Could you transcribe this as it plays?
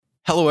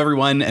Hello,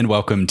 everyone, and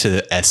welcome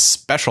to a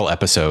special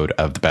episode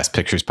of the Best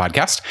Pictures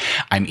podcast.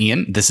 I'm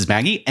Ian. This is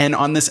Maggie. And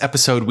on this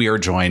episode, we are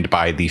joined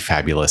by the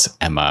fabulous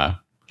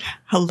Emma.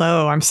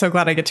 Hello. I'm so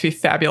glad I get to be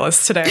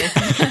fabulous today.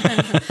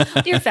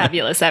 You're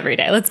fabulous every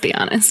day. Let's be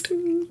honest.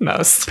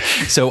 Most.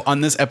 So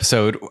on this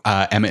episode,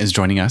 Emma is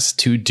joining us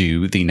to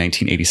do the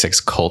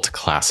 1986 cult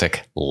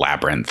classic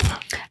Labyrinth.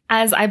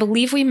 As I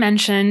believe we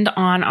mentioned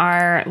on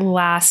our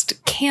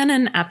last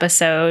canon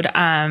episode,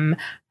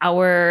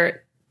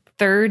 our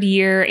third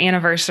year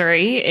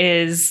anniversary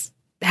is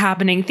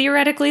happening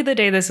theoretically the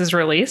day this is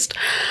released.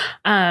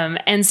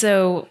 And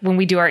so when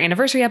we do our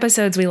anniversary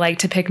episodes, we like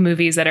to pick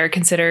movies that are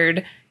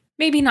considered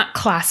maybe not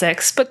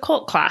classics, but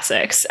cult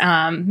classics.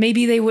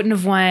 Maybe they wouldn't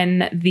have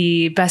won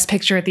the Best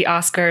Picture at the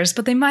Oscars,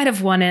 but they might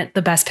have won it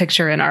the Best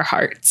Picture in our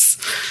hearts.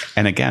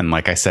 And again,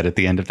 like I said at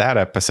the end of that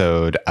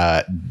episode,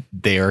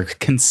 they are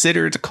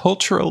considered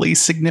culturally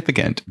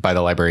significant by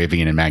the Library of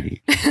Ian and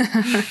Maggie.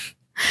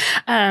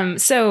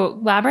 So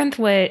Labyrinth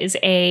is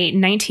a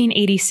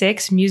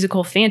 1986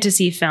 musical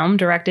fantasy film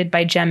directed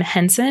by Jim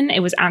Henson. It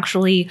was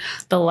actually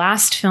the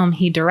last film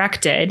he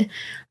directed.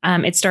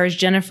 It stars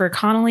Jennifer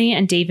Connelly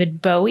and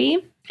David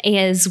Bowie,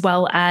 as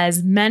well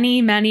as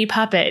many, many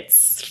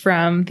puppets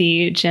from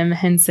the Jim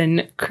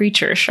Henson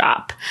Creature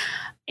Shop.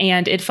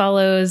 And it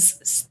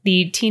follows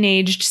the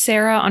teenaged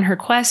Sarah on her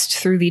quest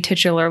through the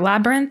titular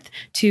labyrinth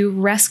to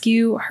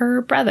rescue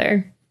her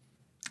brother.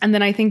 And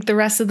then I think the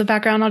rest of the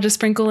background I'll just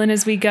sprinkle in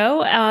as we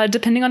go,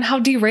 depending on how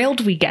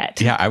derailed we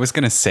get. Yeah, I was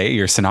going to say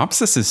your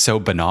synopsis is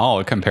so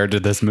banal compared to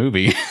this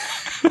movie.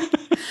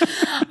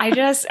 I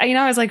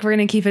was like, we're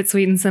going to keep it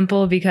sweet and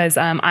simple because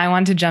I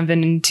want to jump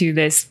into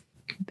this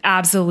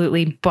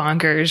absolutely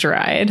bonkers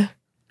ride.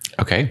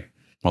 Okay,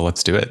 well,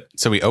 let's do it.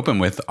 So we open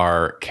with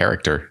our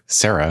character,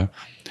 Sarah,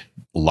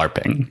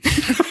 LARPing.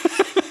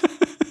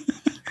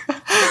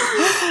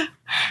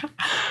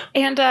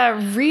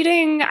 And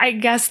reading, I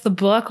guess, the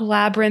book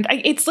Labyrinth,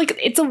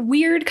 it's a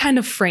weird kind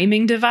of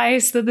framing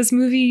device that this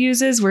movie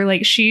uses where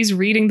like she's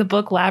reading the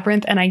book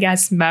Labyrinth and I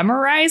guess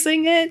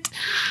memorizing it.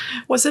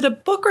 Was it a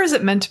book or is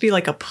it meant to be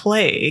like a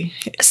play?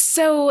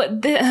 So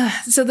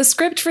the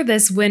script for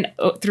this went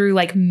through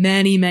like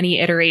many, many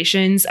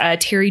iterations.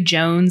 Terry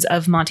Jones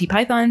of Monty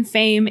Python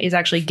fame is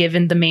actually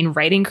given the main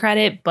writing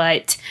credit,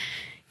 but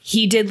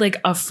he did like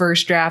a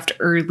first draft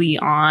early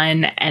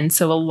on. And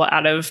so a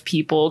lot of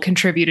people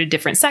contributed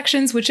different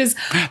sections, which is...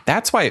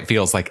 That's why it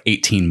feels like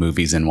 18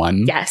 movies in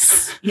one.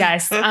 Yes.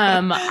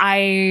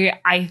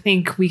 I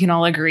think we can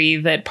all agree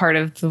that part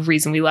of the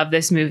reason we love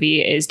this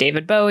movie is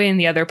David Bowie and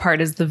the other part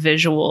is the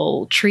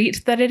visual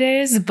treat that it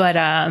is. But,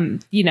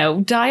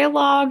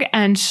 dialogue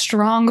and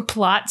strong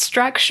plot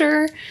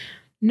structure,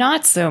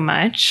 not so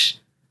much.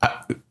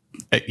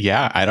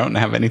 Yeah, I don't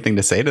have anything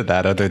to say to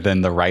that other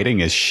than the writing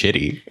is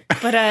shitty.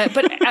 But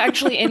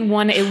actually in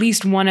at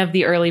least one of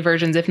the early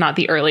versions, if not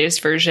the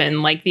earliest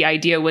version, like the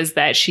idea was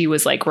that she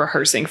was like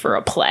rehearsing for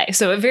a play.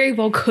 So it very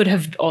well could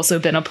have also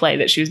been a play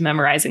that she was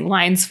memorizing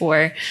lines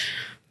for.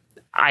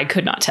 I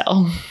could not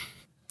tell.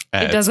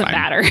 It doesn't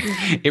matter.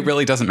 It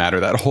really doesn't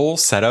matter. That whole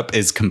setup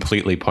is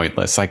completely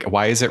pointless. Like,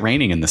 why is it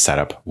raining in the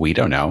setup? We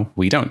don't know.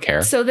 We don't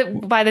care. So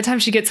that by the time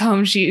she gets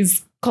home,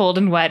 she's cold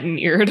and wet and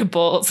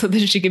irritable so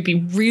that she can be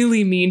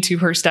really mean to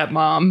her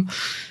stepmom.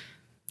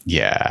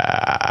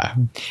 Yeah.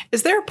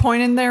 Is there a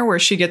point in there where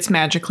she gets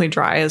magically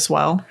dry as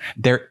well?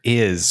 There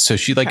is. So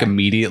she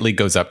immediately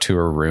goes up to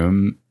her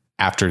room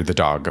after the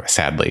dog,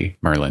 sadly,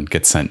 Merlin,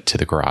 gets sent to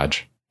the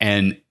garage.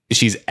 And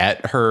she's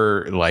at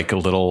her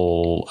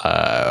little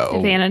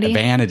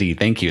vanity.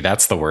 Thank you.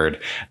 That's the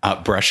word.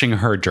 Brushing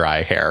her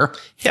dry hair.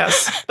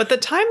 Yes. But the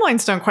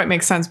timelines don't quite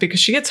make sense because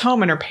she gets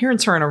home and her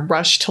parents are in a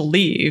rush to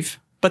leave.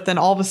 But then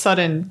all of a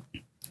sudden,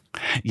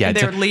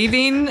 they're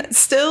leaving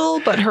still,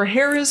 but her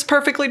hair is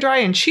perfectly dry.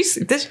 And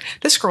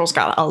this girl's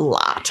got a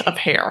lot of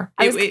hair.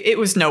 It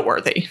was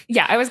noteworthy.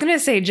 Yeah, I was going to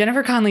say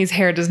Jennifer Connelly's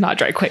hair does not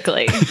dry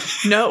quickly.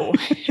 No,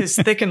 it's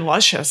thick and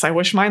luscious. I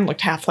wish mine looked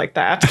half like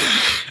that.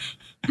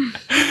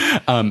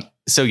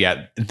 So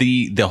yeah,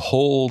 the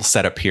whole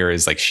setup here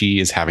is like she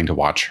is having to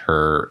watch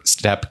her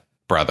step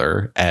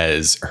brother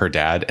as her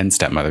dad and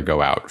stepmother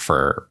go out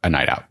for a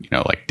night out,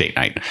 like date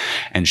night.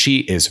 And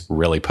she is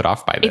really put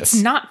off by this.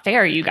 It's not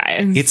fair, you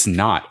guys. It's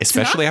not,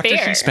 especially after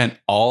she spent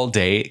all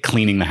day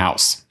cleaning the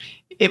house.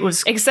 It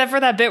was, except for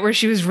that bit where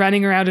she was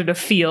running around in a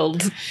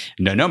field.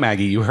 No,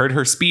 Maggie, you heard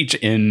her speech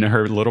in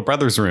her little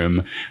brother's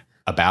room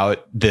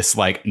about this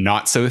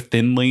not so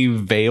thinly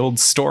veiled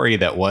story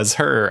that was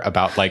her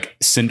about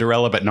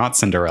Cinderella, but not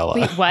Cinderella.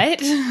 Wait,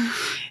 what?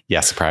 Yeah,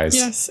 surprise.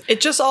 Yes.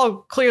 It just all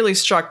clearly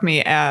struck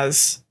me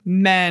as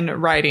men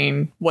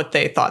writing what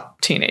they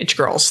thought teenage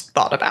girls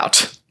thought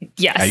about.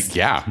 Yes.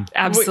 Yeah.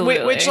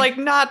 Absolutely. Which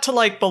not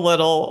to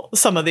belittle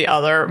some of the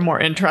other more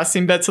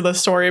interesting bits of the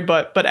story,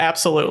 but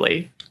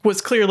absolutely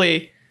was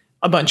clearly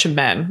a bunch of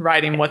men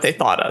writing what they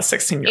thought a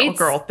 16-year-old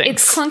girl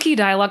thinks. It's clunky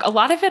dialogue. A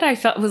lot of it I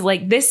felt was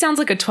this sounds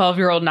like a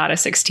 12-year-old, not a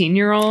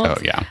 16-year-old. Oh,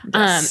 yeah.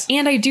 Yes.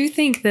 And I do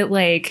think that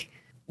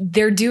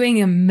they're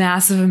doing a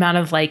massive amount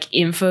of like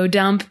info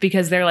dump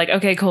because they're like,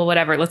 okay, cool,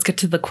 whatever. Let's get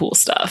to the cool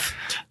stuff.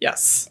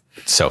 Yes.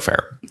 So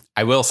fair.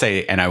 I will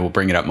say, and I will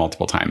bring it up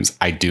multiple times,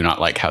 I do not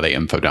like how they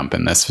info dump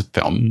in this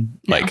film.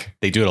 No. Like,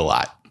 they do it a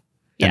lot,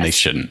 and they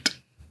shouldn't.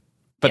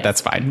 But that's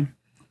fine.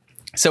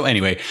 So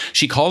anyway,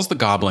 she calls the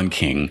Goblin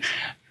King.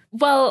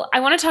 Well,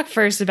 I want to talk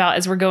first about,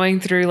 as we're going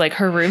through like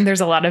her room,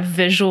 there's a lot of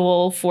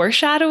visual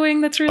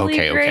foreshadowing that's really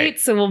great. Okay.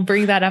 So we'll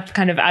bring that up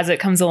kind of as it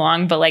comes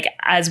along. But like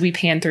as we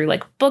pan through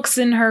like books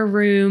in her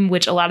room,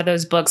 which a lot of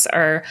those books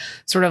are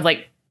sort of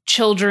like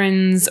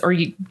children's or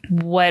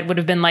what would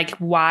have been like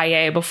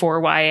YA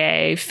before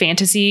YA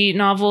fantasy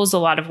novels, a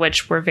lot of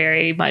which were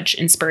very much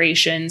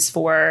inspirations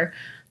for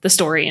the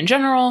story in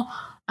general.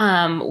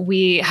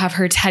 We have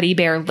her teddy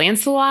bear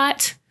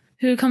Lancelot,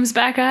 who comes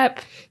back up.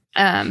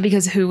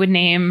 Because who would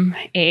name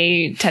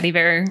a teddy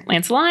bear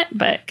Lancelot?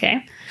 But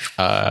okay.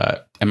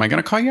 Am I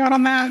going to call you out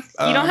on that?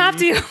 You don't have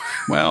to.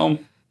 Well,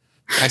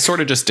 I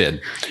sort of just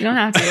did. You don't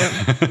have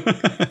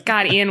to.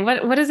 God, Ian,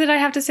 what is it I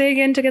have to say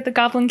again to get the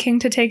Goblin King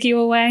to take you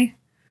away?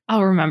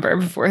 I'll remember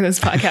before this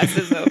podcast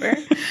is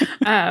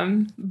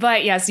over.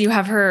 But yes, you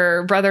have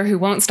her brother who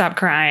won't stop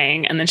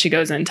crying. And then she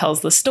goes and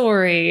tells the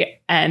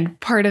story. And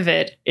part of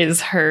it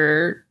is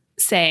her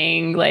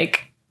saying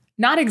like,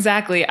 not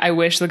exactly, I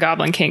wish the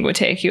Goblin King would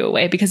take you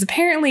away, because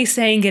apparently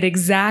saying it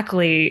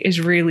exactly is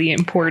really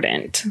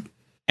important.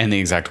 And the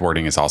exact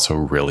wording is also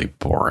really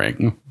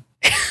boring.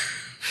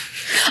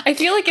 I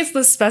feel like it's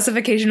the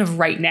specification of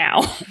right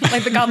now.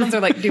 Like the goblins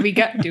are like, do we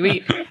go? Do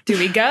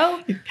we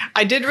go?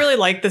 I did really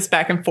like this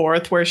back and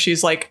forth where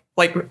she's like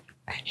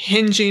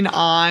hinging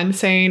on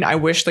saying, I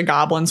wish the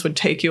goblins would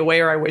take you away,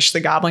 or I wish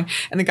the goblin,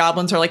 and the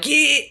goblins are like,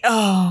 yeah.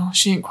 Oh,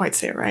 she didn't quite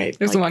say it right.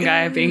 There's like, one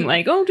guy being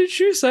like, oh, did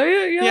she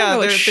say it? Yeah,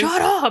 like,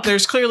 shut up.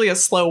 There's clearly a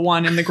slow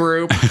one in the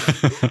group.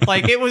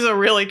 Like it was a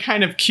really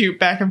kind of cute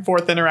back and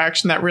forth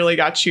interaction that really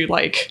got you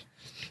like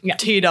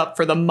teed up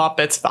for the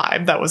Muppets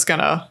vibe that was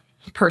gonna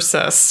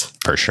persist.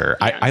 For sure.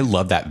 I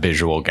love that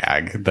visual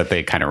gag that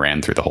they kind of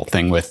ran through the whole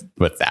thing with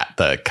that,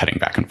 the cutting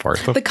back and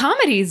forth. The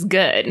comedy's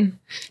good.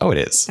 Oh, it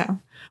is. Yeah.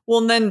 Well,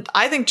 and then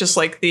I think just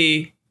like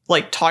the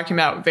talking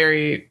about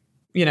very,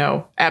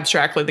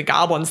 abstractly the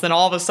goblins, then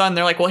all of a sudden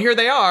they're like, well, here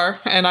they are.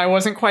 And I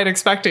wasn't quite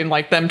expecting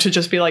like them to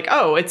just be like,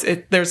 oh,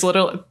 there's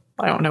little,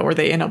 I don't know, were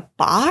they in a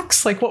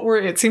box? Like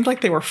it seemed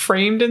like they were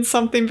framed in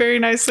something very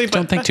nicely. But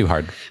don't think too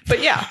hard.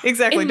 But yeah,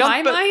 exactly. In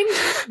my mind,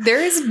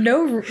 there is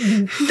no,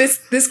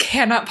 this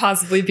cannot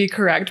possibly be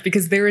correct,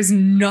 because there is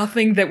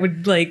nothing that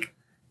would like,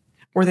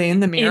 were they in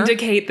the mirror?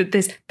 Indicate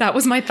that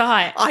was my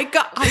thought. I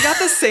got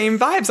the same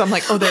vibes. I'm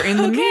like, oh, they're in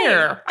the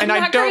mirror. And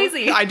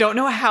I don't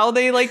know how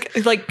they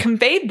like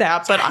conveyed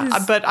that, but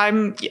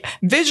I'm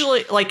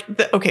visually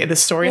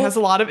this story has a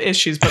lot of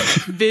issues, but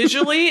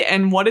visually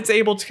and what it's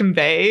able to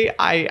convey,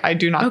 I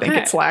do not think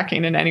it's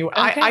lacking in any way.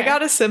 Okay. I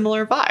got a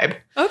similar vibe.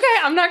 Okay,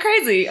 I'm not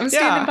crazy. I'm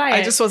standing by it.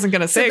 I just wasn't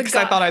going to say it because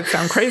I thought I'd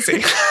sound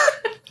crazy.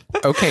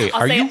 Okay,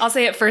 I'll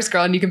say it first,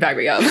 girl, and you can back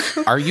me up.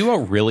 Are you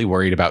really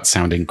worried about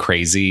sounding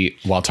crazy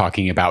while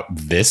talking about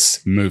this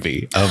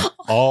movie of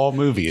all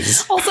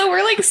movies? Also,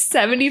 we're like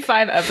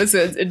 75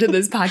 episodes into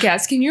this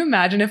podcast. Can you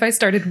imagine if I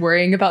started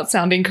worrying about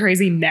sounding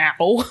crazy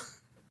now?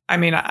 I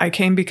mean, I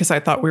came because I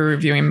thought we were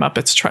reviewing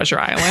Muppets Treasure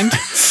Island.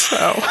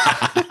 So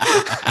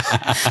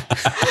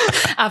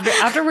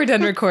after we're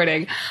done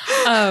recording,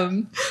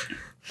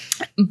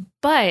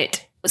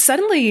 but.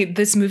 Suddenly,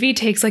 this movie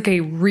takes like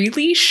a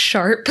really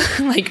sharp,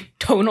 like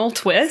tonal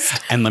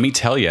twist. And let me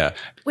tell you,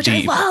 which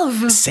I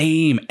love.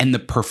 Same. And the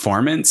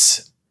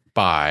performance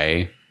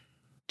by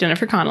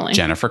Jennifer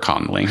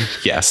Connelly.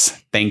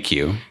 Yes. Thank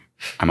you.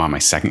 I'm on my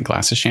second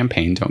glass of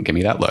champagne. Don't give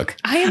me that look.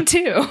 I am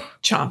too.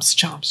 Chomps.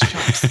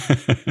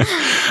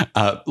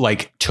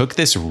 Took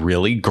this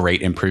really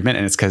great improvement.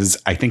 And it's because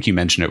I think you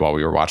mentioned it while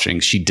we were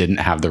watching. She didn't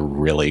have the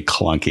really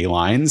clunky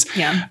lines.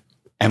 Yeah.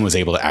 And was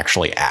able to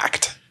actually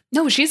act.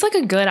 No, she's like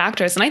a good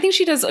actress. And I think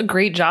she does a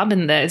great job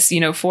in this,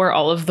 for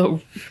all of the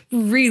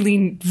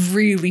really,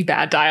 really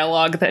bad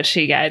dialogue that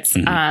she gets.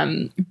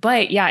 Mm-hmm.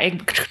 But yeah,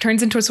 it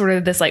turns into sort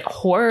of this like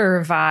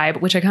horror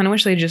vibe, which I kind of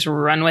wish they'd just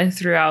run with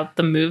throughout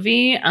the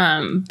movie.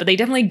 But they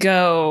definitely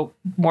go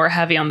more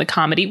heavy on the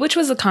comedy, which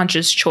was a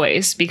conscious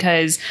choice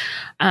because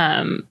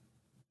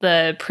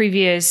the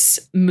previous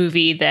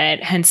movie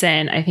that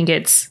Henson, I think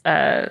it's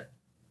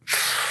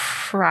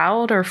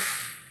Froud or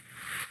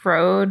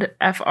Froud,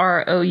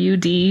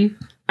 F-R-O-U-D.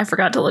 I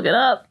forgot to look it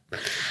up.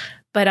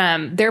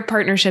 But their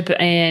partnership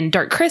in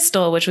Dark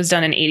Crystal, which was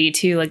done in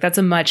 1982, like that's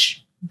a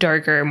much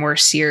darker, more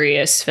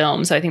serious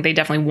film. So I think they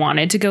definitely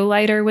wanted to go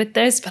lighter with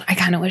this, but I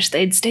kind of wish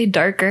they'd stayed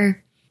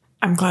darker.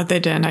 I'm glad they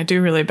didn't. I do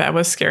really bad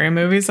with scary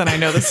movies. And I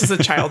know this is a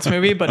child's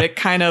movie, but it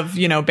kind of,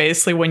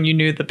 basically when you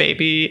knew the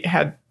baby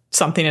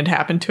something had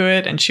happened to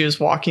it and she was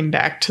walking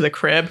back to the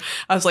crib,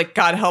 I was like,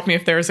 God help me,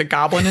 if there is a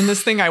goblin in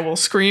this thing, I will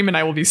scream and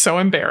I will be so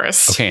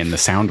embarrassed. Okay, and the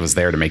sound was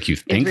there to make you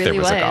think there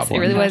was a goblin. It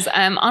really was.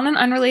 On an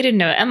unrelated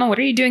note, Emma, what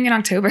are you doing in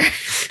October?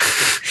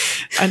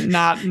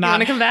 Not. You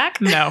want to come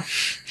back? No.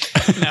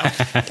 No,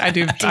 I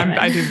do.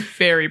 I do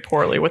very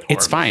poorly with horror.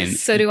 It's fine.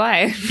 So do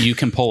I. You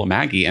can pull a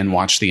Maggie and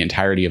watch the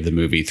entirety of the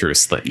movie through a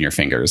slit in your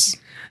fingers.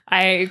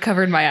 I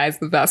covered my eyes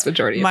the vast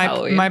majority of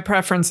Halloween. My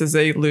preference is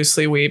a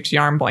loosely weaved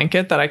yarn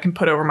blanket that I can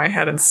put over my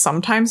head and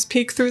sometimes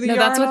peek through the yarn.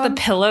 That's what the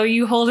pillow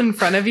you hold in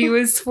front of you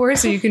is for,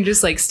 so you can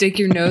just like stick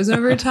your nose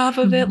over top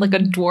of it like a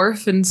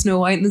dwarf in Snow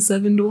White and the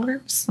Seven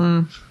Dwarfs.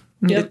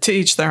 Yep. To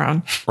each their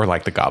own. Or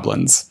like the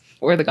goblins.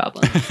 Or the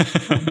goblin.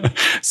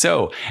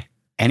 So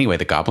anyway,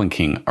 the Goblin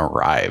King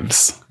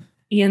arrives.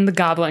 Ian, the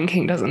Goblin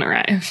King doesn't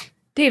arrive.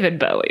 David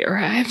Bowie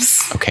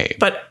arrives. Okay.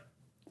 But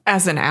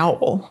as an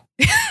owl.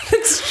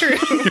 That's true.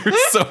 You're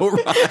so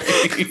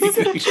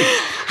right.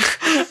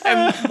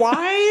 And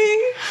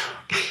why?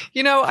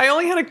 You know, I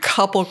only had a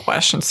couple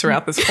questions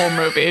throughout this whole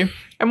movie.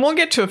 And we'll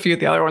get to a few of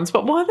the other ones.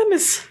 But one of them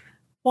is,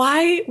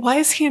 why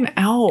is he an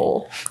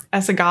owl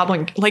as a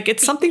goblin? Like,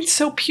 it's something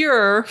so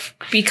pure.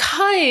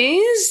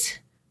 Because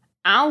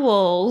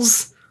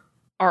owls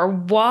are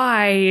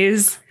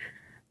wise.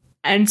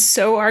 And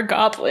so are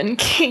Goblin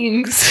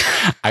Kings.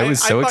 I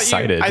was so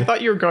excited. I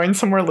thought you were going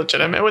somewhere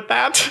legitimate with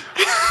that.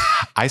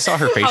 I saw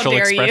her facial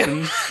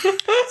expression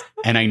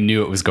and I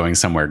knew it was going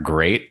somewhere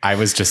great. I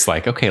was just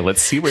like, okay,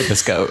 let's see where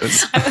this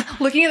goes.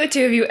 Looking at the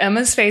two of you,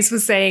 Emma's face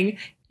was saying,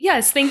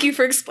 yes, thank you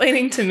for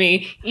explaining to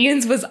me.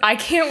 Ian's was, I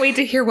can't wait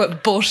to hear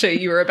what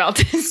bullshit you were about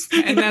to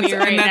say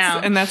now.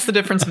 And that's the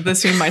difference of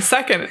this being my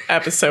second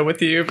episode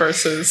with you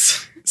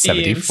versus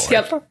 74.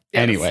 Yep. Yes.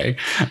 Anyway,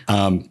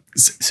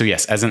 so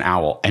yes, as an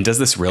owl. And does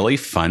this really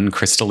fun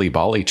crystally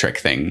bally trick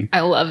thing.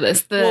 I love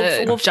this.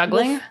 The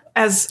juggling.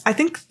 As I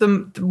think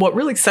what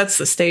really sets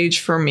the stage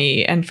for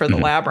me and for the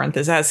Labyrinth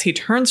is as he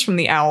turns from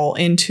the owl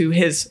into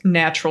his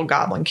natural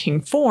Goblin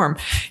King form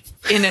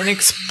in an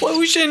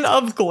explosion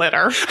of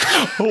glitter.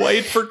 Oh,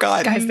 I'd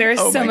forgotten. Guys, there is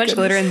so much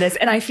glitter in this.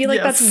 And I feel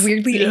like that's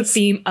weirdly a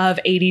theme of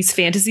 80s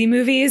fantasy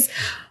movies.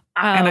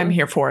 And I'm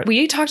here for it.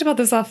 We talked about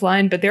this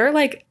offline, but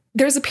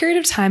there's a period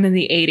of time in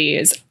the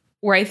 80s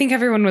where I think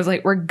everyone was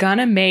like, we're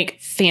gonna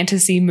make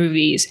fantasy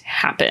movies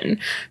happen,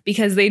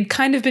 because they'd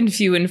kind of been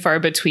few and far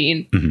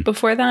between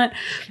before that.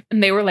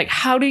 And they were like,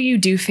 how do you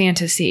do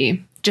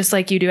fantasy just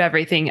like you do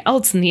everything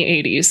else in the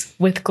 80s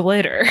with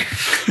glitter?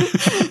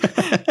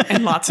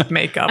 And lots of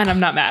makeup. And I'm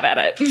not mad at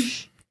it.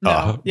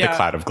 The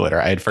cloud of glitter.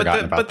 I had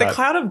forgotten about that. But the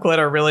cloud of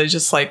glitter really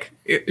just like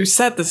it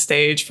set the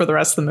stage for the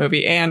rest of the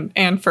movie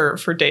and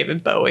for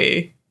David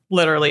Bowie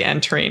literally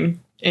entering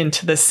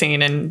into the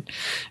scene and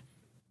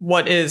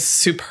what is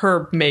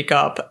superb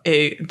makeup,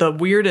 the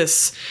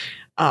weirdest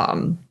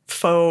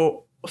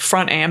faux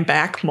front and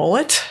back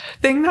mullet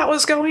thing that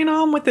was going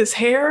on with his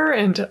hair,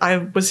 and I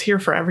was here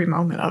for every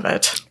moment of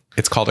it.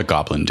 It's called a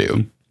goblin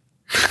do.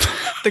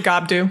 The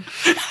gobdo.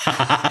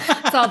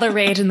 It's all the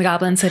rage in the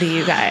Goblin City,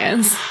 you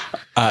guys.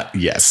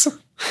 Yes.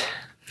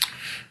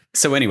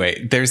 So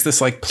anyway, there's this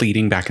like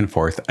pleading back and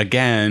forth.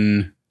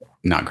 Again,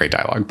 not great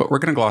dialogue, but we're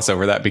going to gloss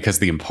over that because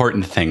the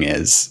important thing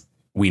is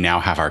we now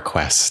have our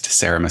quest.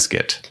 Sarah must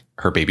get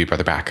her baby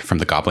brother back from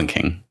the Goblin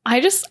King.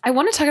 I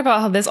want to talk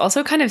about how this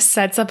also kind of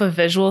sets up a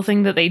visual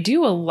thing that they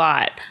do a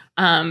lot.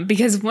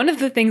 Because one of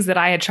the things that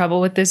I had trouble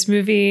with this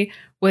movie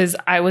was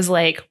I was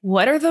like,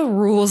 what are the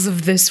rules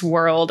of this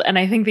world? And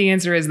I think the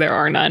answer is there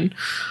are none.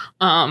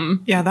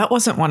 Yeah, that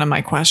wasn't one of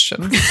my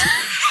questions.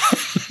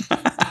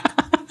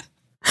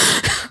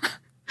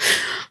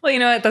 Well, you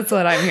know what? That's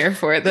what I'm here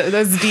for.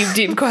 Those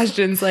deep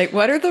questions. Like,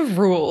 what are the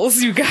rules,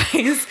 you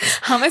guys?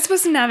 How am I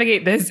supposed to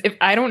navigate this if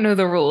I don't know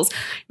the rules?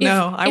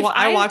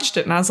 I watched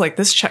it and I was like,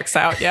 this checks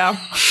out. Yeah.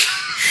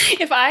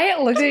 If I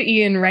looked at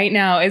Ian right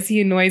now as he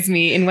annoys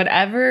me in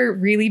whatever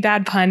really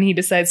bad pun he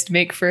decides to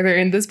make further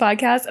in this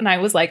podcast, and I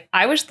was like,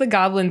 I wish the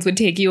goblins would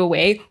take you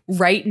away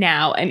right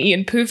now. And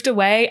Ian poofed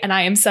away, and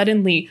I am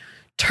suddenly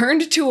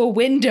turned to a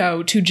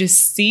window to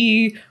just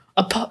see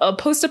a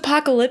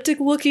post-apocalyptic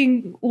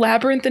looking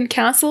labyrinth and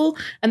castle,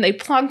 and they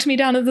plonked me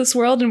down to this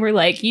world and were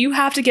like, you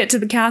have to get to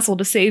the castle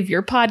to save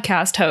your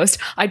podcast host.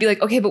 I'd be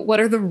like, okay, but what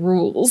are the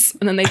rules?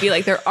 And then they'd be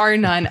like, there are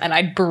none, and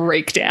I'd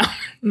break down.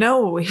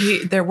 No,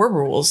 there were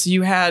rules.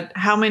 You had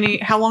how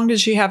long did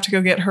she have to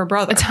go get her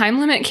brother? A time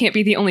limit can't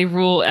be the only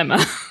rule,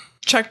 Emma.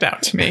 Checked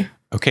out to me.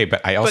 Okay,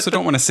 but I also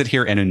don't want to sit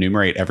here and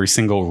enumerate every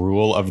single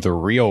rule of the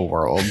real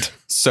world.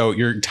 So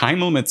your time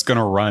limit's going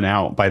to run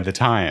out by the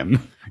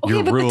time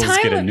your rules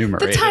get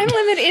enumerated. The time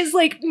limit is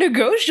like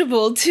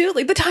negotiable too.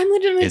 Like the time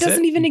limit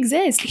doesn't even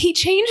exist. He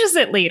changes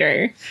it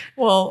later.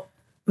 Well,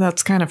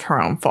 that's kind of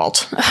her own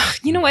fault.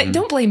 You know what?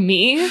 Don't blame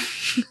me.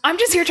 I'm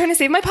just here trying to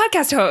save my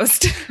podcast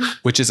host.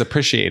 Which is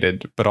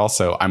appreciated, but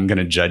also I'm going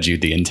to judge you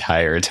the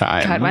entire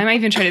time. God, why am I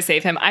even trying to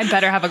save him? I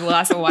better have a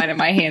glass of wine in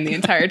my hand the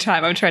entire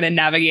time I'm trying to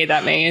navigate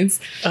that maze.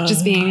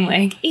 Just being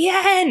like,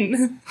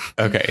 Ian.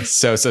 Okay,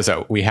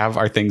 so we have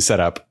our thing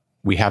set up.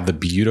 We have the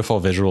beautiful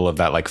visual of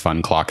that like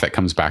fun clock that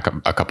comes back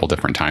a couple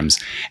different times.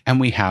 And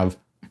we have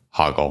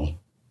Hoggle.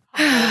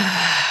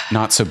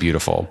 Not so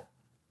beautiful,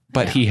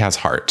 but he has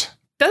heart.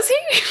 Does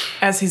he?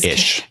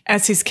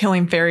 As he's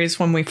killing fairies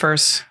when we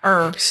first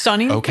are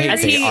stunning. Okay,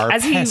 as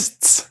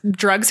pests. He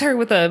drugs her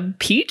with a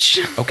peach.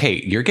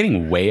 Okay, you're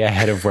getting way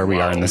ahead of where we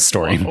are in the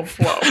story. Whoa.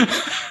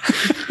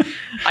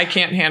 I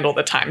can't handle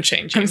the time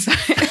changing.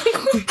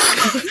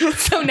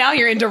 So now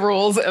you're into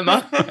rules,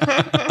 Emma.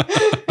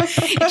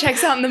 It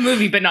checks out in the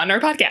movie, but not in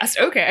our podcast.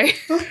 Okay.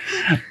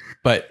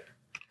 But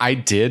I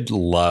did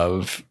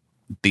love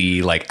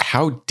the like,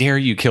 how dare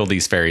you kill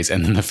these fairies?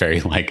 And then the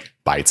fairy like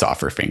bites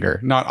off her finger,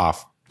 not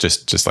off,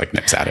 just like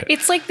nips at it.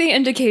 It's like the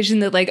indication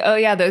that like, oh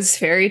yeah, those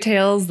fairy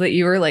tales that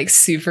you were like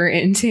super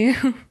into.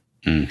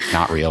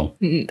 Not real.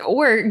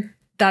 Or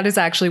that is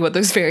actually what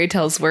those fairy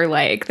tales were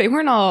like. They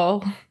weren't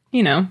all,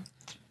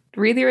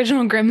 read the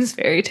original Grimm's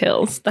fairy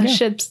tales. That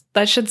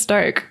shit's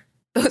dark.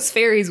 Those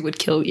fairies would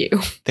kill you.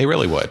 They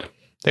really would.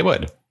 They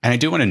would. And I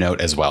do want to note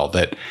as well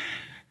that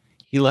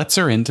he lets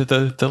her into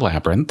the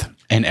labyrinth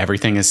and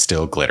everything is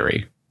still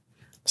glittery.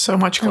 So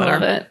much glitter. I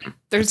love it.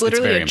 There's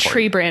literally a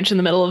tree branch in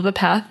the middle of the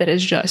path that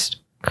is just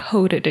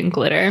coated in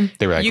glitter.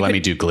 They were like, let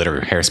me do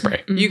glitter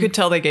hairspray. You could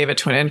tell they gave it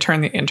to an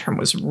intern. The intern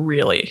was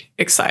really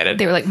excited.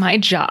 They were like, my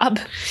job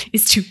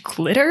is to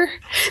glitter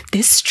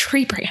this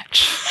tree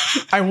branch.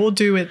 I will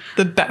do it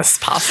the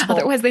best possible.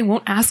 Otherwise, they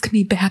won't ask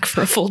me back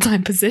for a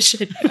full-time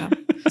position. Yeah.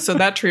 So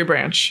that tree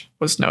branch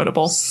was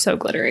notable. So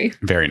glittery.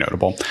 Very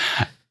notable.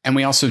 And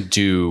we also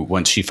do,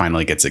 once she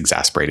finally gets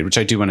exasperated, which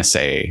I do want to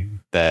say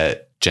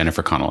that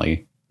Jennifer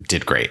Connelly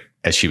did great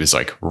as she was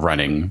like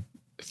running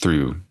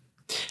through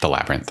the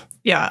labyrinth.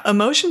 Yeah,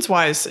 emotions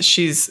wise,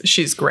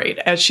 she's great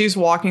as she's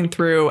walking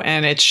through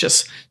and it's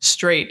just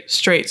straight.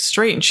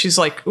 And she's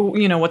like,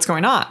 what's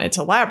going on? It's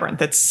a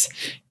labyrinth.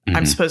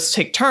 I'm supposed to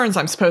take turns.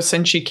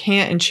 And she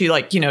can't. And she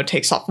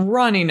takes off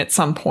running at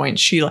some point.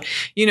 She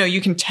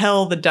you can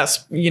tell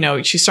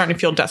she's starting to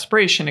feel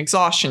desperation,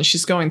 exhaustion.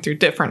 She's going through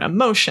different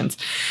emotions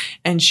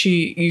and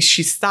she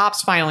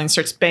stops finally and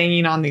starts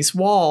banging on these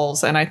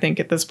walls. And I think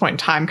at this point in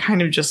time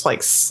kind of just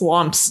like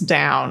slumps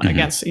down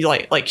against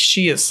like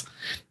she is,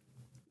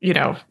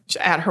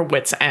 at her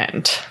wit's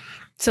end.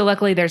 So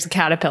luckily there's a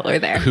caterpillar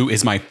there. Who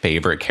is my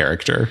favorite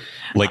character?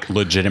 Like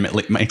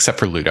legitimately, except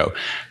for Ludo.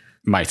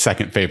 My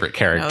second favorite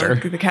character.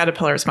 No, the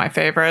caterpillar is my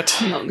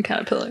favorite. I love the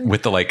caterpillar.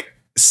 With the like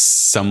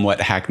somewhat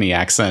Hackney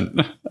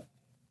accent.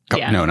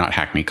 No, not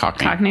Hackney,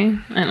 Cockney. Cockney?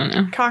 I don't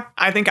know.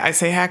 I think I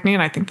say Hackney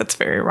and I think that's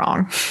very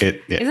wrong.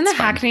 Isn't a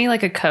Hackney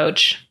like a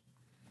coach?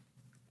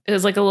 It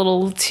was like a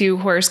little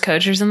 2-horse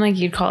coach or something.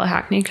 You'd call a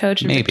Hackney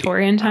coach in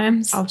Victorian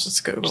times. I'll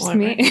just Google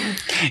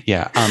it.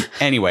 Yeah.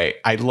 Anyway,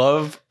 I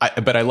love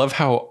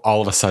how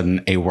all of a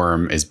sudden a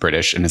worm is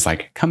British and is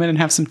like, come in and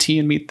have some tea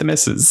and meet the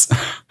missus.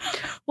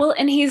 Well,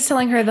 and he's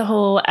telling her the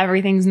whole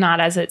everything's not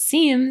as it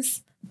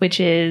seems, which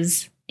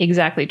is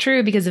exactly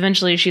true because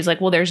eventually she's like,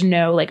 well, there's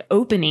no like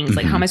openings.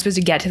 Like, how am I supposed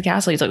to get to the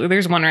castle? He's like, well,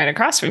 there's one right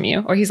across from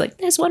you. Or he's like,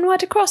 there's one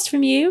right across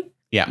from you.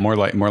 Yeah, more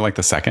like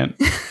the second.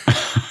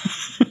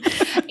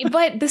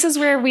 But this is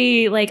where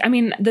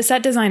the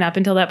set design up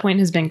until that point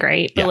has been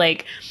great.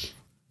 But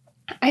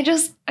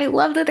I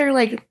love that they're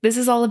like, this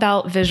is all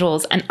about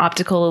visuals and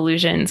optical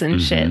illusions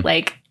and shit.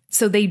 Like,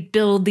 so they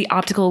build the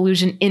optical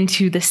illusion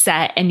into the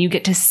set and you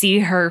get to see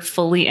her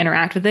fully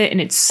interact with it.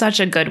 And it's such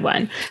a good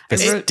one. I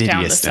wrote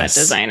down the set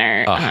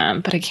designer,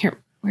 but I can't,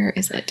 where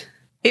is it?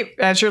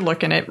 As you're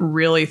looking, it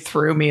really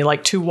threw me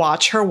like to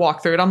watch her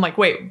walk through it. I'm like,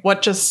 wait,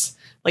 what just...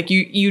 Like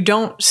you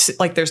don't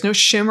like there's no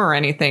shimmer or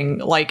anything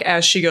like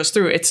as she goes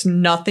through. It's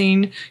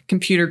nothing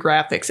computer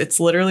graphics. It's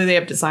literally they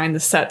have designed the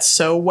set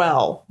so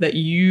well that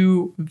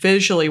you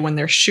visually when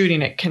they're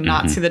shooting it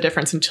cannot see the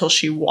difference until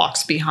she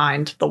walks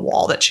behind the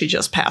wall that she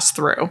just passed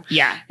through.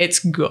 Yeah. It's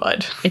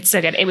good. It's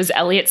so good. It was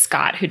Elliot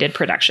Scott who did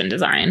production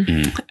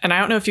design. And I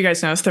don't know if you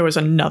guys noticed there was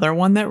another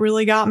one that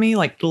really got me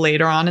like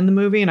later on in the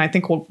movie and I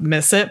think we'll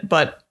miss it,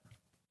 but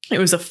it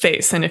was a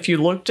face. And if you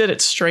looked at it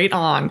straight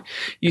on,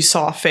 you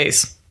saw a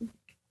face.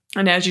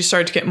 And as you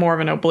started to get more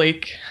of an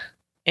oblique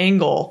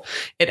angle,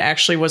 it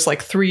actually was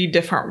like 3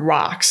 different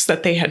rocks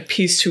that they had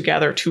pieced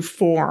together to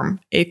form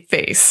a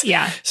face.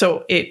 Yeah.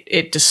 So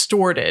it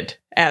distorted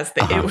as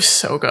it was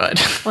so good.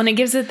 Well, and it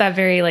gives it that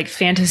very like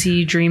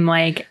fantasy,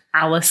 dreamlike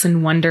Alice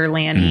in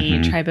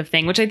Wonderland-y type of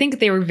thing, which I think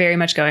they were very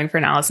much going for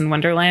an Alice in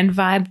Wonderland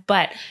vibe.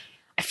 But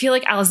I feel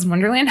like Alice in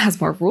Wonderland has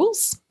more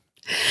rules.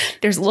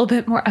 There's a little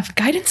bit more of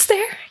guidance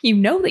there. You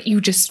know that you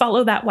just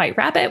follow that white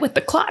rabbit with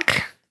the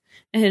clock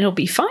and it'll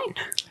be fine.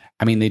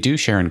 I mean, they do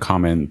share in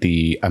common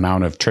the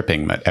amount of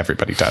tripping that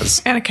everybody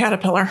does. And a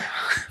caterpillar.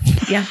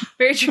 Yeah,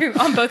 very true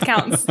on both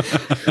counts.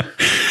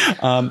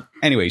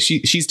 Anyway,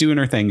 she's doing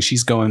her thing.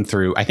 She's going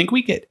through. I think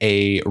we get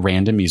a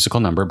random musical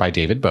number by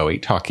David Bowie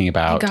talking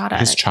about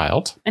his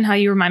child. And how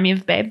you remind me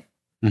of Babe.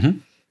 I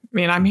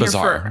mean, I'm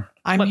here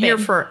I'm here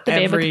for the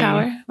Babe with the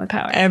Power. What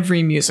power?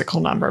 Every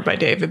musical number by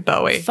David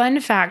Bowie. Fun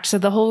fact. So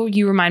the whole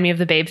 "You Remind Me of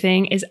the Babe"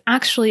 thing is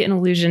actually an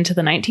allusion to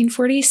the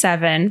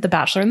 1947 The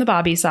Bachelor and the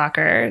Bobby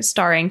Socker,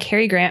 starring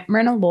Cary Grant,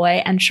 Myrna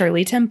Loy, and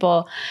Shirley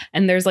Temple.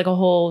 And there's like a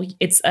whole,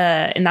 it's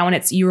in that one,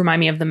 it's "You Remind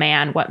Me of the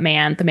Man." What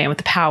man? The man with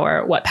the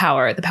power. What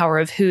power? The power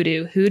of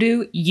hoodoo.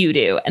 Hoodoo, you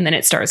do. And then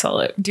it starts all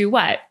over. Do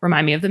what?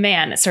 Remind me of the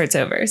man. It starts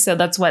over. So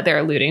that's what they're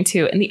alluding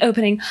to in the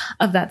opening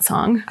of that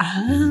song.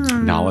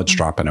 Knowledge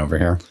dropping over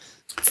here.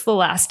 It's the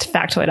last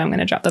factoid I'm going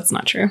to drop. That's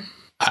not true.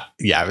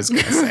 Yeah, I was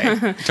going to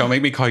say, don't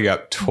make me call you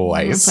up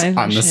twice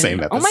on the same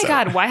episode. Oh my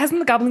God, why hasn't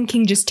the Goblin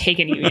King just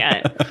taken you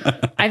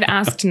yet? I've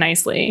asked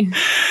nicely.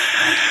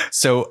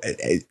 So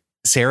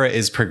Sarah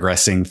is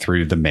progressing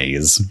through the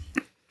maze.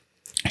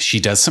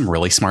 She does some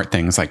really smart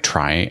things like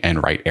try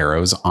and write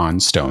arrows on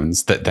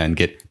stones that then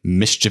get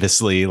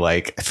mischievously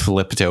like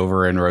flipped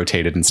over and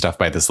rotated and stuff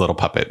by this little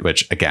puppet,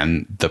 which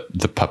again, the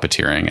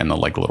puppeteering and the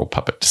like little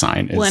puppet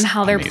design is and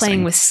how they're amazing.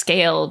 playing with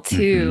scale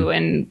too,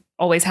 and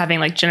always having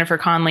like Jennifer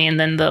Connelly and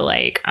then the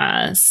like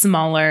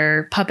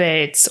smaller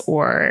puppets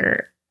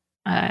or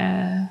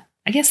I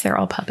guess they're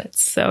all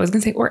puppets. So I was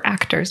going to say or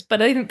actors,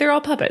 but I think they're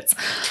all puppets.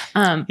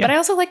 But I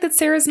also like that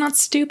Sarah's not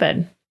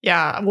stupid.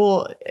 Yeah,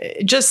 well,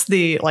 just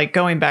the like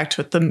going back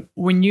to it,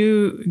 when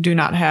you do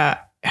not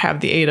have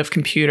the aid of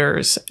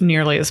computers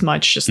nearly as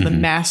much, just the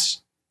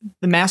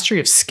mastery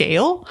of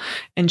scale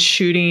and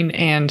shooting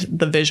and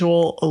the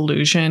visual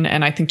illusion,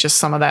 and I think just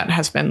some of that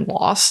has been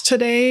lost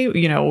today.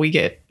 You know, we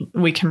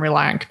can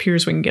rely on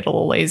computers, we can get a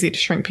little lazy to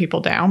shrink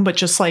people down, but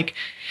just like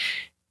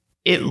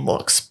it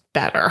looks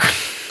better,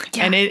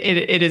 and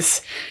it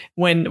is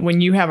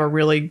when you have a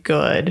really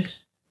good,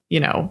 you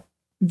know,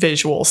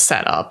 visual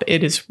setup,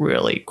 it is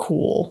really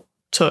cool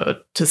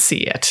to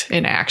see it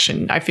in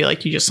action. I feel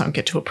like you just don't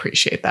get to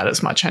appreciate that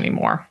as much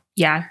anymore.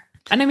 Yeah.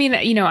 And I mean,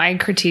 you know, I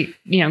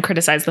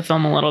criticize the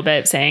film a little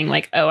bit saying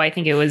like, oh, I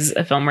think it was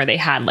a film where they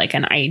had like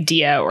an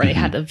idea or they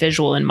had the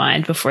visual in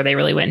mind before they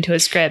really went into a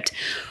script,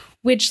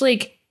 which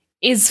like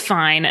is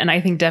fine. And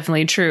I think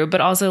definitely true.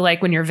 But also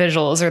like when your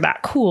visuals are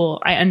that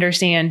cool, I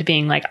understand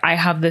being like, I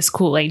have this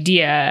cool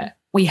idea.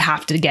 We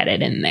have to get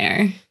it in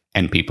there.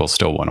 And people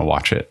still want to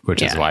watch it,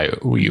 which is why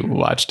we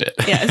watched it.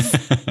 Yes.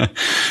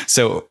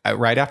 So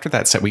right after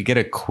that set, we get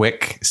a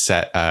quick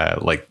set,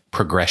 like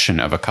progression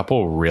of a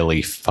couple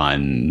really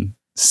fun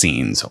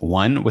scenes.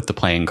 One with the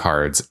playing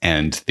cards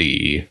and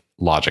the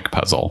logic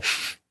puzzle,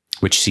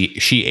 which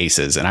she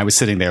aces. And I was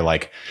sitting there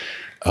like,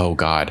 oh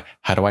God,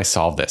 how do I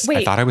solve this? Wait,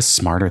 I thought I was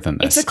smarter than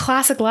this. It's a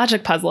classic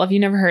logic puzzle. Have you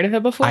never heard of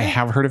it before? I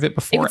have heard of it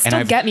before. It would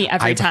still get me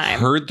every time. I've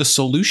heard the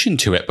solution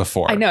to it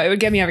before. I know, it would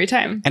get me every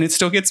time. And it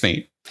still gets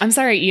me. I'm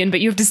sorry, Ian,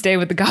 but you have to stay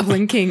with the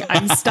Goblin King.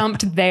 I'm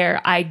stumped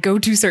there. I go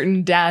to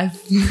certain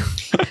death.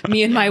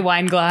 Me and my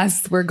wine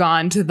glass were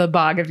gone to the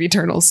bog of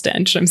eternal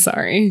stench. I'm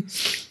sorry.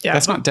 Yeah,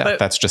 that's not death.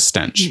 That's just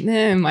stench.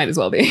 Might as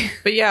well be.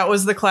 But yeah, it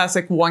was the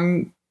classic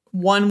one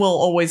will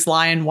always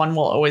lie and one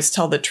will always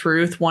tell the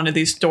truth. One of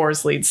these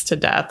doors leads to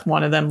death.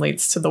 One of them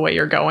leads to the way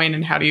you're going.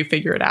 And how do you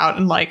figure it out?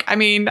 And like, I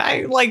mean,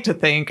 I like to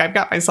think I've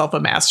got myself a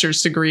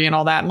master's degree and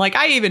all that. And like,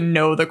 I even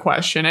know the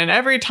question. And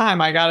every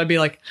time I got to be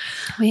like,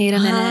 wait a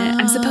minute.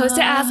 I'm supposed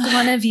to ask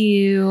one of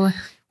you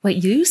what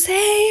you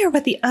say or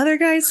what the other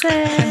guy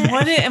said.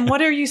 And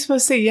what are you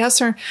supposed to say?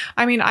 Yes or?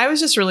 I mean, I was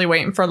just really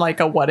waiting for like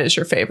a what is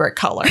your favorite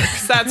color?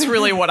 Because that's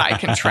really what I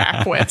can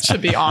track with, to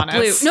be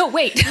honest. Blue. No,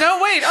 wait.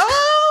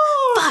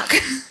 Oh,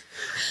 fuck.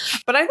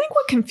 But I think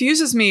what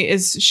confuses me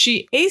is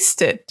she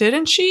aced it,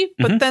 didn't she?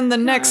 But then the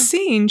next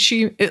scene,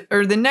 she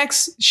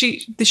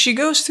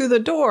goes through the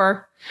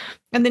door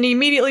and then he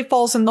immediately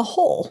falls in the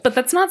hole. But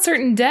that's not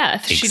certain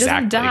death. Exactly. She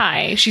doesn't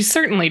die. She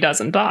certainly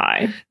doesn't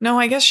die. No,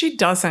 I guess she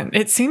doesn't.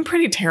 It seemed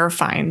pretty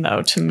terrifying,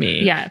 though, to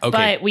me. Yeah,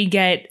 okay. But we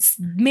get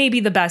maybe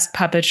the best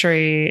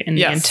puppetry in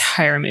the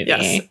entire movie.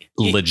 Yes.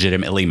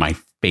 Legitimately my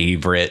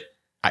favorite.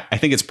 I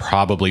think it's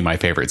probably my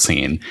favorite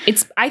scene.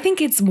 I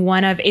think it's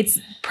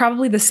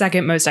probably the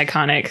second most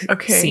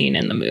iconic scene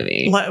in the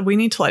movie. We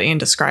need to let Ian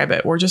describe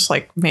it. We're just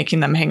like making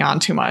them hang on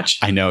too much.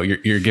 I know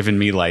you're giving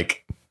me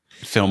like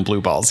film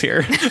blue balls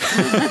here.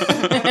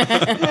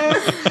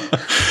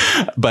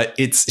 But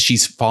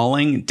she's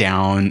falling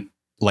down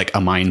like a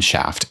mine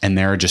shaft and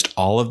there are just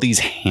all of these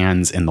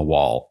hands in the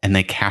wall and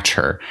they catch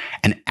her.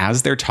 And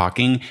as they're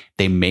talking,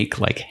 they make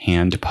like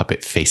hand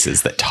puppet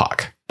faces that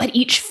talk. But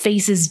each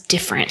face is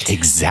different.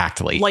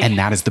 Exactly. And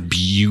that is the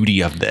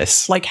beauty of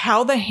this. Like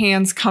how the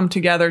hands come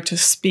together to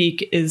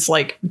speak is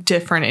like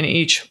different in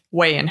each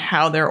way and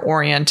how they're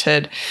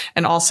oriented.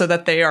 And also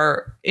that they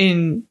are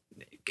in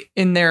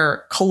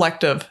their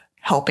collective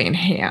helping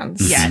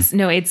hands. Yes.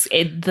 No,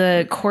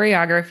 the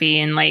choreography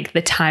and like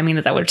the timing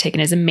that would have taken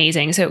is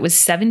amazing. So it was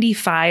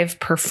 75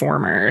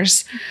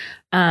 performers.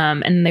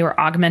 And they were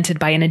augmented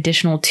by an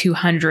additional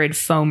 200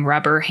 foam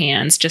rubber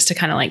hands just to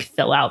kind of like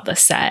fill out the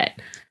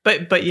set.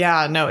 But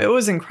yeah, no, it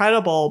was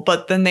incredible.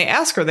 But then they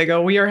ask her, they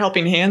go, we are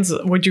helping hands.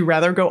 Would you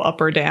rather go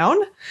up or down?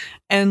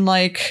 And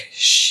like,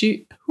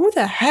 who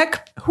the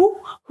heck, who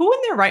in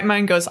their right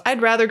mind goes,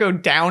 I'd rather go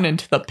down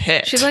into the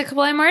pit? She's like,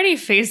 well, I'm already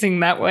facing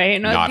that way.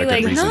 And I'd be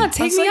like, no,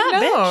 take me up,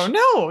 bitch.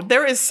 No,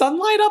 there is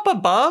sunlight up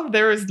above.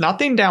 There is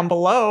nothing down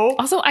below.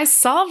 Also, I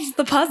solved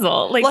the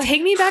puzzle. Like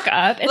take me back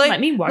up and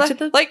let me watch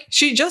it. Like,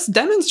 she just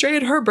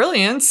demonstrated her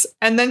brilliance.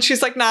 And then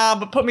she's like, nah,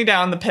 but put me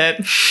down in the pit.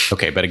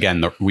 Okay, but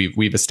again,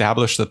 we've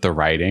established that the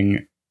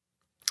writing...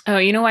 Oh,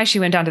 you know why she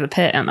went down to the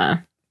pit,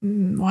 Emma?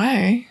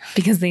 Why?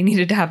 Because they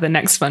needed to have the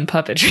next fun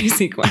puppetry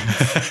sequence.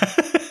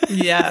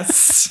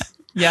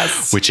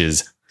 Yes. Which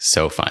is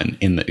so fun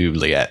in the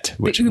oubliette.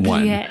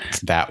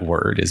 That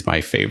word is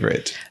my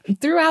favorite.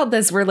 Throughout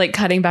this, we're like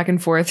cutting back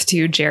and forth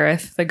to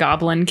Jareth, the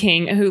Goblin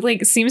King, who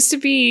like seems to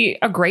be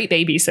a great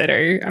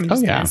babysitter. I'm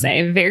just gonna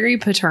say, very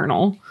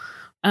paternal.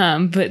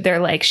 But they're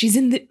like, she's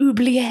in the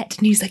oubliette.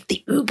 And he's like,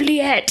 the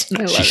oubliette.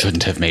 She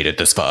shouldn't have made it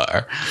this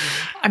far.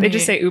 They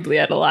just say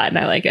oubliette a lot, and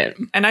I like it.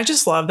 And I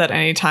just love that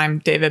anytime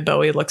David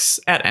Bowie looks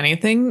at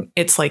anything,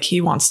 it's like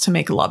he wants to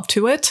make love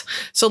to it.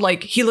 So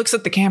like he looks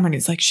at the camera and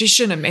he's like, she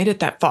shouldn't have made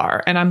it that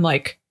far. And I'm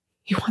like,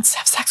 he wants to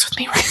have sex with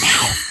me right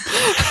now.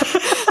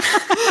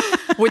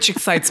 Which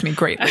excites me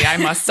greatly, I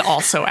must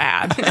also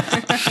add.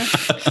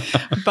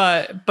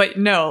 But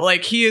no,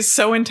 like he is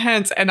so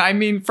intense. And I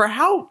mean, for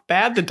how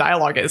bad the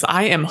dialogue is,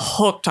 I am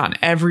hooked on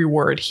every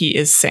word he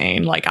is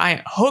saying. Like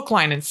I hook,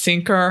 line, and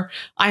sinker.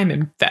 I am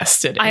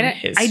invested in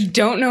his. I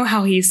don't know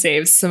how he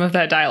saves some of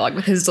that dialogue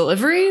with his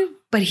delivery,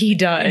 but he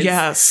does.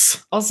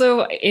 Yes.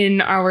 Also,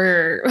 in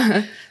our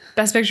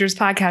Best Pictures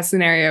podcast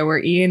scenario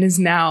where Ian is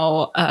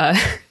now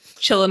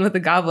chilling with the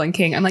Goblin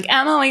King, I'm like,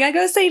 Emma, we gotta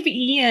go save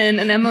Ian.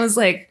 And Emma was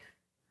like,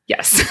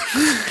 yes.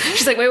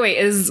 She's like, wait,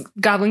 is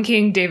Goblin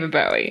King David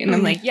Bowie? And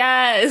I'm like,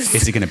 yes.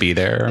 Is he going to be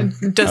there?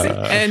 Does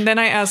and then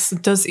I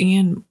asked, does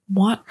Ian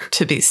want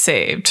to be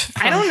saved?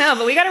 I don't know,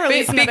 but we got to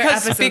release another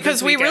episode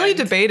because we really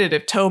debated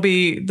if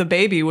Toby the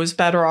baby was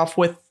better off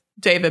with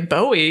David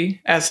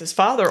Bowie as his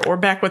father or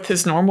back with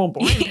his normal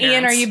born parents.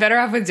 Ian, are you better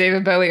off with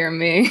David Bowie or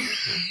me?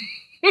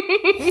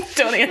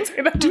 Don't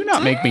answer that. Do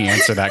not make me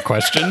answer that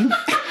question.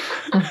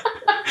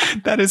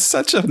 That is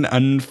such an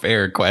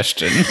unfair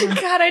question.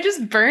 God, I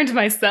just burned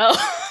myself.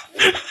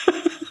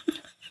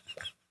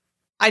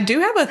 I do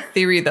have a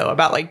theory, though,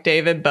 about like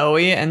David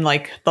Bowie and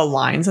like the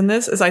lines in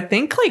this is I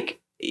think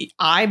like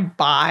I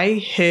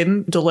buy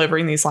him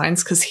delivering these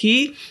lines because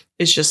he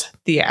is just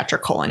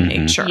theatrical in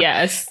nature.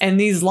 Yes. And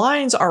these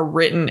lines are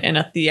written in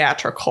a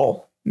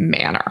theatrical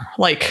manner.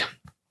 Like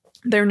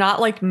they're not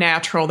like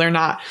natural. They're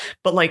not.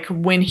 But like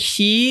when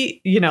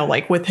he, you know,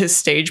 like with his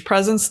stage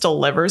presence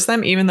delivers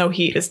them, even though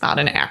he is not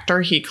an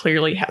actor, he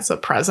clearly has a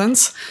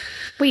presence.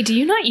 Wait, do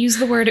you not use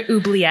the word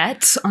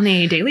oubliette on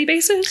a daily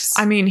basis?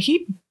 I mean,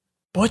 he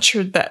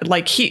butchered that.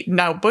 Like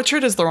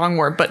butchered is the wrong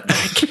word, but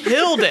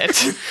killed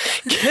it.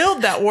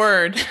 Killed that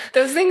word.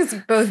 Those things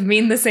both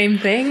mean the same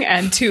thing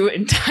and two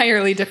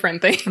entirely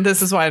different things.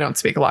 This is why I don't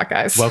speak a lot,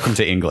 guys. Welcome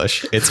to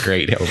English. It's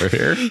great over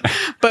here.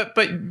 But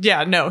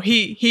yeah, no,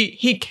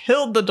 he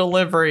killed the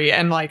delivery,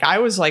 and like I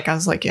was like,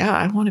 yeah,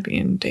 I want to be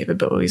in David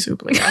Bowie's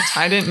oubliette.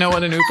 I didn't know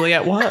what an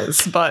oubliette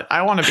was, but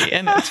I want to be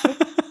in it.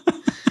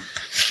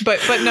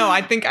 But no,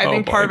 I think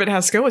part of it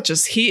has to go with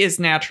just he is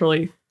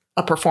naturally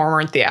a performer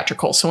in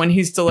theatrical. So when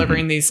he's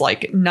delivering these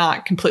like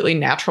not completely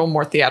natural,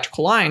 more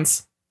theatrical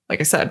lines, like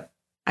I said,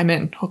 I'm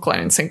in hook,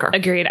 line, and sinker.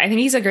 Agreed. I think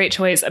he's a great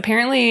choice.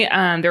 Apparently,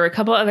 there were a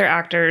couple other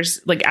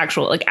actors, like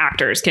actual like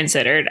actors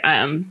considered.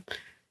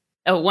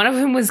 One of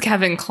them was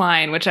Kevin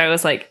Kline, which I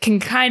was like, can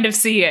kind of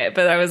see it,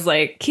 but I was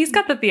like, he's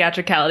got the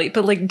theatricality,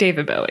 but like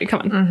David Bowie,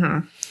 come on.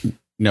 Mm-hmm.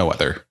 No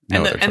other.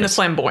 And the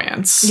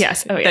flamboyance.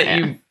 Yes. Oh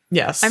yeah.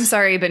 Yes. I'm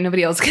sorry, but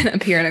nobody else can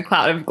appear in a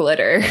cloud of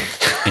glitter.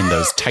 In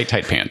those tight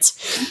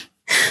pants.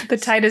 The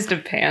tightest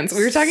of pants.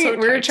 We were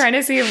trying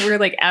to see if we're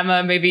like,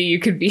 Emma, maybe you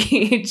could be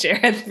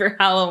Jareth for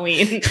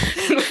Halloween.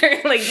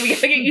 We're like, we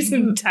gotta get you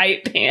some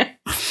tight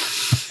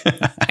pants.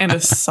 And a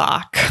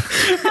sock.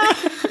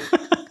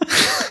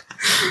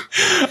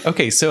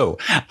 Okay, so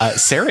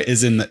Sarah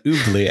is in the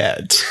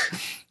oubliette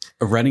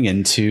running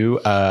into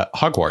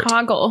Hogwarts.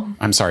 Hoggle.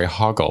 I'm sorry,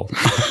 Hoggle.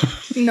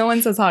 No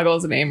one says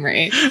Hoggle's name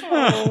right.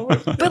 Oh.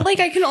 But like,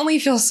 I can only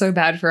feel so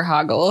bad for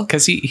Hoggle.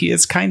 Because he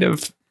is kind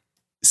of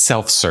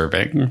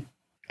self-serving.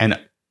 And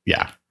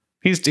yeah,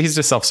 he's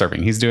just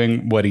self-serving. He's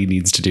doing what he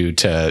needs to do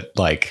to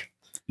like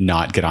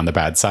not get on the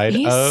bad side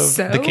of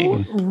the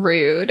king.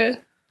 Rude.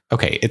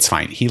 Okay, it's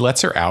fine. He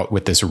lets her out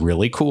with this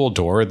really cool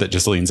door that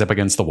just leans up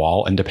against the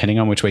wall. And depending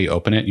on which way you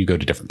open it, you go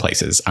to different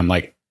places. I'm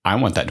like, I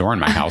want that door in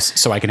my house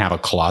so I can have a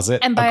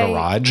closet, a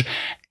garage,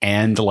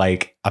 and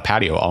like a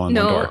patio all in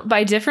one door. No,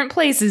 by different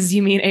places,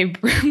 you mean a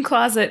broom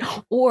closet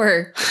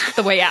or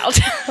the way out.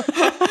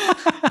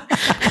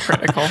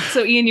 Critical.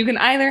 So, Ian, you can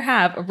either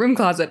have a room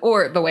closet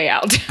or the way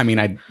out. I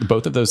mean,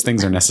 both of those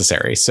things are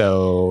necessary.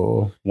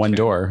 So one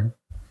door,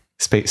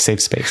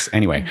 save space.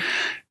 Anyway,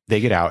 they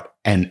get out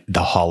and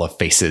the Hall of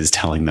Faces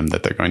telling them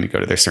that they're going to go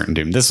to their certain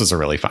doom. This was a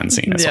really fun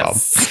scene as well.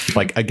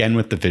 Like, again,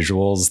 with the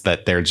visuals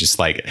that they're just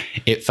like,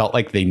 it felt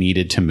like they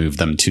needed to move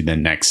them to the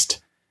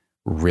next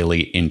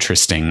really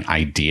interesting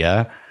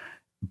idea.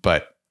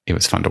 But it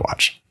was fun to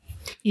watch.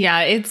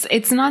 Yeah,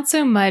 it's not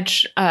so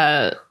much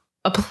a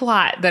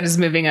plot that is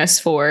moving us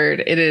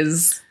forward. It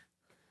is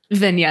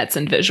vignettes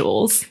and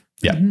visuals.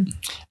 Yeah. Mm-hmm.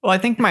 Well, I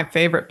think my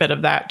favorite bit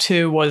of that,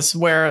 too, was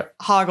where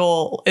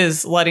Hoggle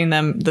is letting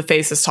the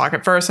faces talk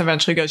at first and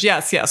eventually goes,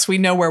 yes, we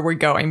know where we're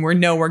going. We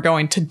know we're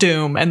going to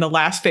Doom. And the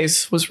last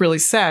face was really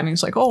sad. And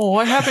he's like, oh,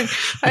 I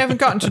haven't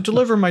gotten to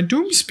deliver my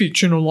Doom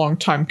speech in a long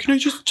time. Can I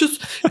just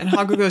and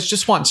Hoggle goes,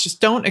 just once,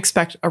 just don't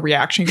expect a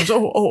reaction. He goes,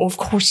 oh, of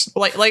course.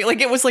 Like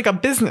it was like a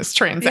business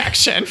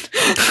transaction.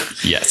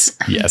 Yes.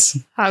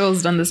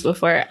 Hoggle's done this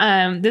before.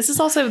 This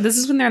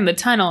is when they're in the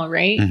tunnel,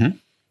 right? Mm-hmm.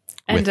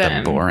 With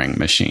the boring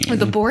machine. With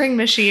the boring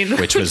machine.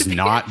 Which was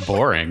not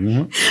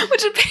boring.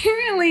 Which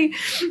apparently,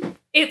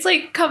 it's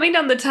like coming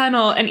down the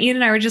tunnel and Ian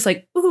and I were just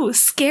like, ooh,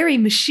 scary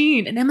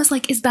machine. And Emma's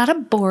like, is that a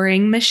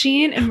boring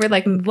machine? And we're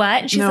like,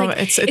 what? And she's like,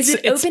 is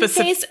it open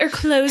face or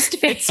closed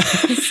face?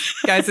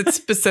 Guys, it's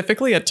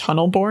specifically a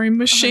tunnel boring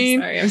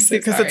machine. I'm so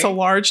because sorry. It's a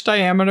large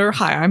diameter.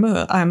 Hi,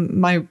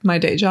 my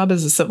day job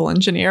is a civil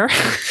engineer.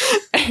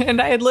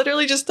 And I had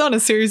literally just done a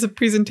series of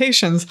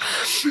presentations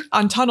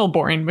on tunnel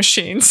boring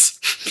machines.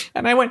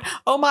 And I went,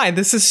 oh my,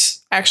 this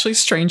is actually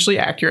strangely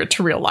accurate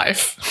to real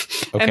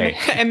life. Okay.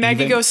 And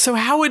Maggie goes, so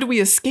how would we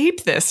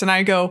escape this? And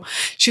I go,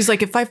 she's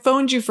like, if I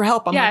phoned you for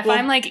help,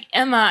 I'm like,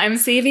 Emma, I'm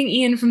saving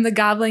Ian from the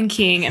Goblin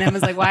King. And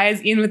Emma's like, why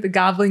is Ian with the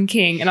Goblin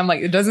King? And I'm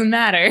like, it doesn't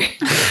matter.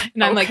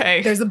 And I'm like,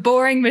 there's a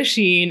boring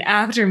machine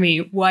after me.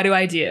 What do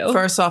I do?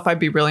 First off, I'd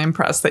be really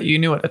impressed that you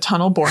knew what a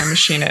tunnel boring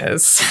machine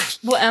is.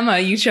 Well, Emma,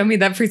 you showed me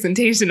that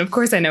presentation. Of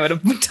course I know what a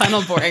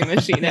tunnel boring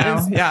machine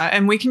is. Yeah,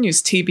 and we can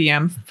use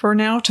TBM for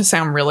now to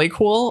sound really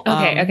cool.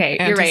 Okay,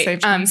 you're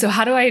right. So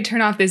how do I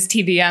turn off this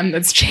TBM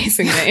that's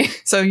chasing me?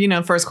 So,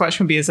 first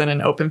question would be, is it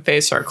an open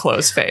face or a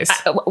closed face?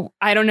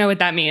 I don't know what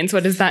that means.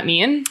 What does that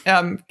mean?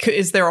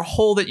 Is there a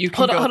hole that you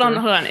can hold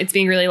on. It's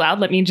being really loud.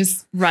 Let me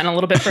just run a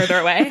little bit further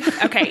away.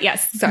 Okay,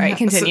 yes. Sorry,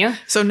 continue.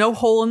 So no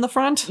hole in the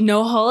front?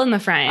 No hole in the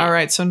front. All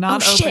right, so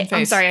not open face.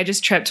 I'm sorry, I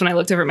just tripped when I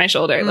looked over my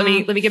shoulder. Let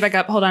me get back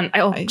up. Hold on.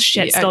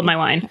 Spilled my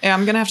wine. Yeah,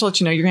 I'm going to have to let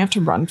you know you're going to have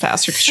to run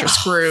faster because you're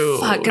screwed.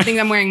 Fuck, good thing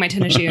I'm wearing my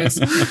tennis shoes.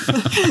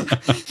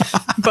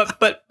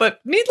 But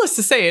needless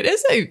to say, it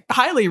is a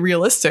highly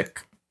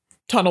realistic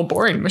tunnel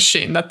boring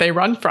machine that they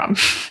run from.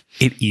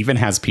 It even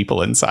has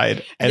people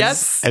inside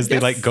as they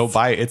like go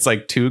by. It's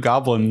like two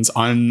goblins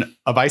on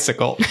a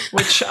bicycle.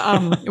 Which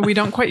we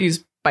don't quite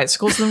use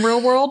bicycles in the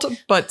real world,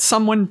 but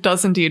someone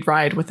does indeed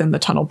ride within the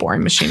tunnel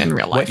boring machine in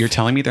real life. What, you're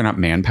telling me they're not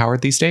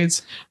man-powered these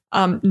days?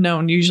 No,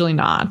 usually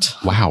not.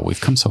 Wow, we've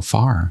come so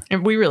far.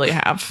 We really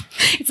have.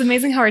 It's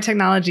amazing how our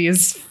technology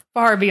is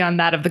far beyond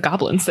that of the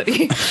Goblin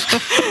City.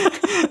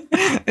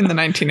 In the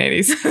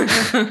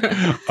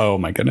 1980s. Oh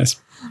my goodness.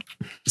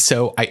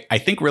 So I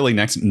think really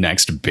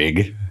next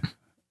big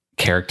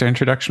character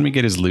introduction we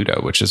get is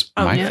Ludo, which is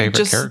my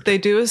favorite character. They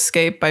do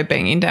escape by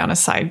banging down a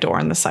side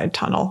door in the side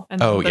tunnel. And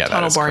the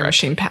tunnel boring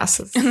machine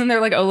passes. And then they're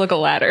like, oh, look, a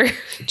ladder.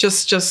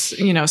 Just so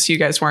you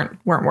guys weren't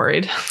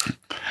worried.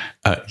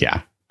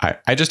 Yeah.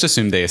 I just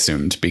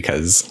assumed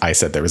because I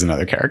said there was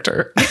another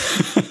character.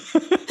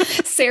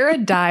 Sarah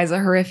dies a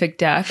horrific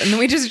death, and then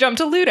we just jump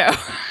to Ludo.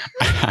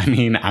 I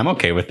mean, I'm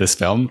okay with this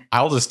film.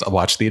 I'll just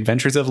watch the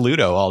adventures of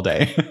Ludo all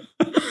day.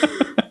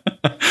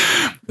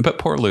 But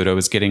poor Ludo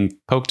is getting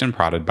poked and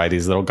prodded by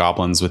these little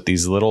goblins with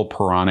these little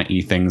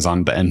piranha-y things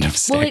on the end of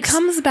sticks. Well, it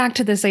comes back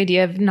to this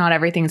idea of not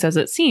everything's as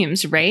it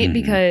seems, right? Mm-hmm.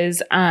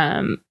 Because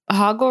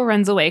Hoggle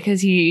runs away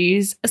because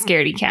he's a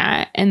scaredy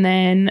cat. And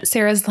then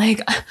Sarah's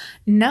like,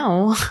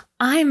 no,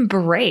 I'm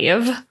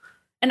brave.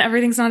 And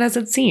everything's not as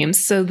it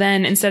seems. So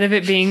then instead of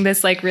it being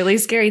this like really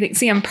scary thing,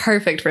 see, I'm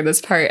perfect for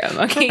this part.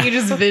 Okay, you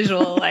just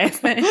visualize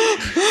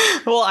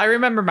it. Well, I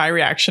remember my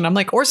reaction. I'm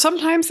like, or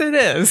sometimes it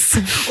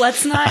is.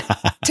 Let's not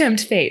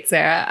tempt fate,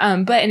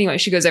 Sarah. But anyway,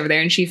 she goes over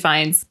there and she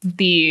finds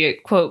the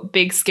quote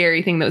big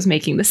scary thing that was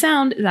making the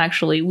sound is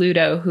actually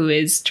Ludo, who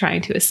is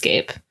trying to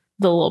escape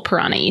the little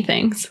piranha-y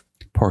things.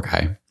 Poor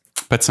guy.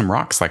 But some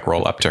rocks like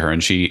roll up to her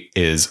and she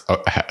is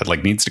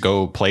needs to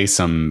go play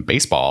some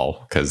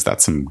baseball because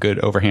that's some good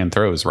overhand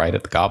throws right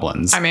at the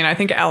goblins. I mean, I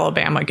think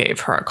Alabama gave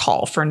her a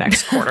call for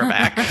next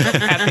quarterback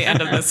at the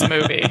end of this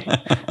movie.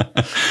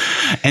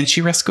 And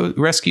she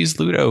rescues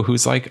Ludo,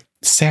 who's like,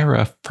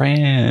 Sarah,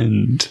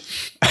 friend.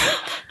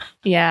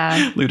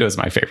 Yeah. Ludo's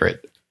my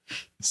favorite.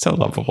 So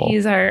lovable.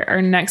 He's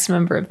our next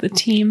member of the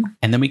team.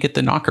 And then we get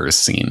the knockers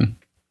scene,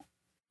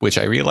 which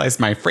I realized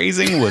my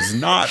phrasing was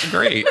not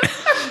great.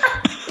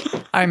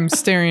 I'm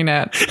staring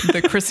at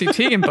the Chrissy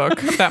Teigen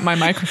book that my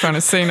microphone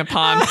is sitting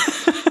upon.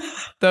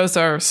 Those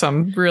are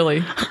some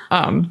really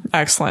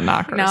excellent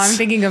knockers. Now I'm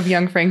thinking of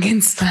Young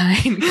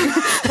Frankenstein.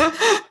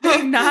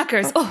 Big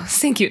knockers. Oh,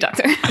 thank you,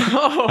 doctor.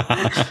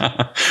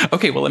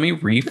 Okay, well, let me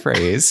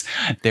rephrase.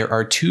 There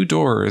are 2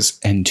 doors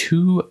and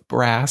 2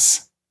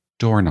 brass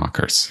door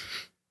knockers.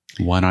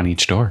 1 on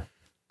each door.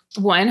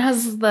 One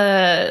has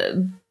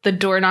the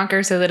door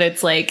knocker so that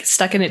it's like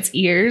stuck in its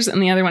ears,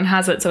 and the other one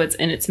has it so it's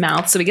in its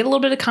mouth. So we get a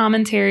little bit of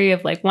commentary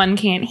of like one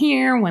can't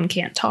hear, one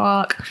can't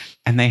talk.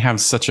 And they have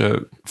such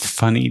a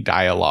funny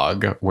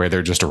dialogue where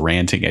they're just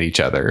ranting at each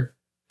other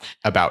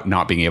about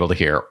not being able to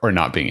hear or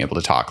not being able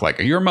to talk. Like,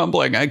 you're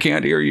mumbling, I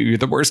can't hear you. You're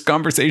the worst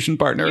conversation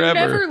partner ever.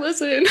 Never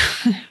listen.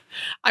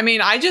 I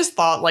mean, I just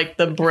thought like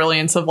the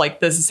brilliance of like,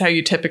 this is how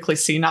you typically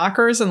see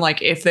knockers. And like,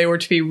 if they were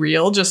to be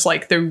real, just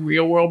like the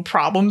real world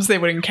problems they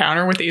would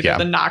encounter with either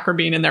the knocker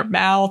being in their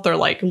mouth or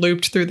like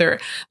looped through their,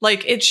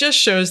 like, it just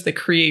shows the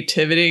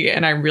creativity.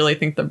 And I really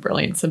think the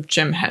brilliance of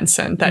Jim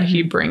Henson that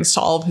he brings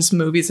to all of his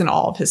movies and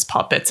all of his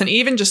puppets. And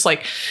even just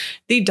like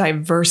the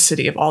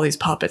diversity of all these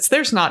puppets.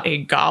 There's not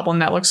a goblin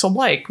that looks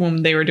alike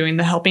when they were doing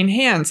the helping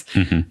hands.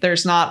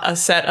 There's not a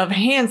set of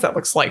hands that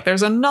looks like.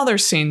 There's another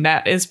scene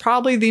that is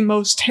probably the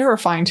most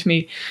terrifying to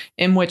me,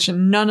 in which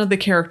none of the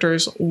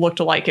characters looked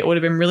alike. It would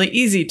have been really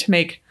easy to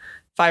make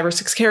 5 or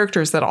 6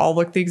 characters that all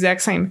looked the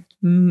exact same.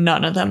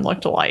 None of them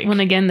looked alike. Well,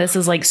 and again, this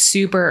is like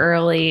super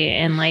early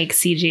in like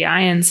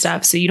CGI and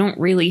stuff. So you don't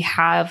really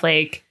have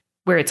like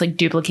where it's like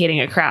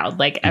duplicating a crowd.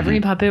 Like every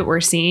puppet we're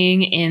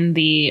seeing in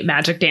the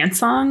Magic Dance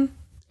song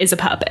is a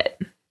puppet.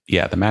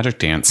 Yeah, the Magic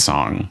Dance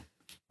song,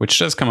 which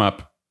does come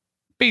up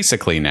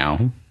basically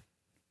now.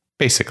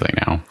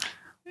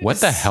 What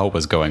the hell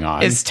was going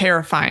on? Is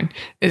terrifying.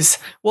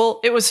 Well,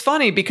 it was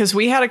funny because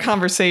we had a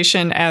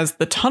conversation as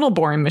the tunnel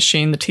boring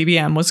machine, the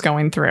TBM, was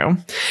going through.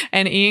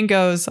 And Ian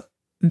goes,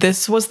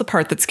 this was the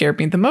part that scared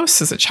me the most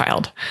as a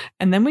child.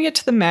 And then we get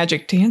to the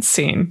Magic Dance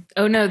scene.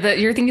 Oh, no,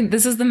 you're thinking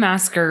this is the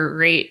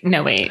masquerade.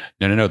 No, wait.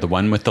 No. The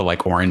one with the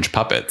like orange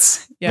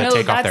puppets that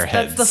take off their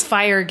heads. That's the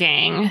Fire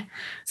Gang.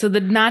 So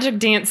the Magic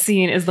Dance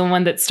scene is the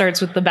one that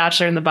starts with the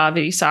Bachelor and the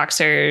Bobby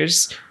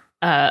Soxers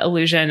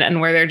illusion, and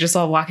where they're just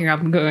all walking around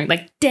and going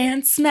like,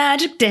 dance,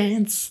 magic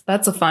dance.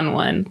 That's a fun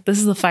one. This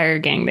is the Fire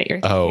Gang that you're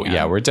thinking of.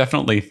 Yeah, we're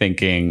definitely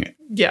thinking.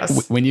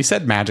 Yes. When you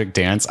said Magic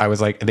Dance, I was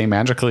like, they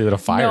magically lit a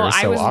fire. No,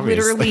 I was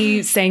obviously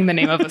literally saying the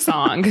name of a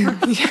song.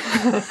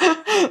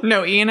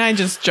 No, Ian and I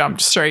just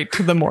jumped straight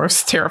to the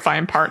most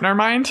terrifying part in our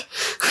mind,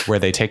 where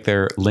they take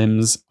their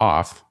limbs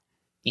off.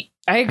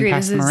 I agree.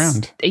 This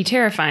is a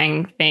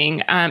terrifying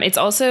thing. It's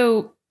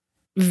also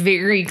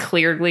very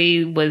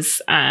clearly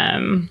was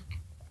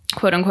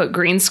quote unquote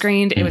green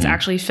screened. It was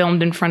actually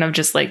filmed in front of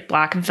just like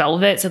black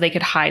velvet so they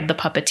could hide the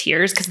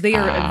puppeteers, because they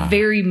are a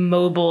very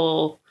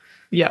mobile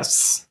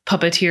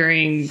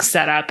puppeteering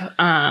setup.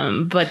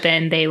 But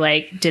then they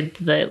like did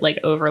the like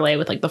overlay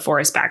with like the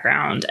forest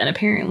background, and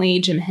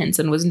apparently Jim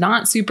Henson was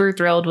not super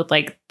thrilled with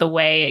like the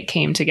way it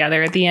came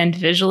together at the end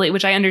visually,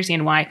 which I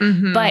understand why,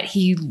 but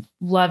he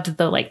loved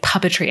the like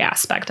puppetry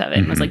aspect of it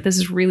and was like, this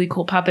is really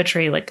cool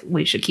puppetry, like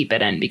we should keep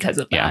it in because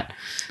of that.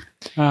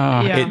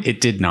 It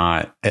did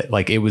not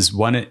it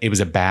was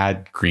a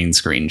bad green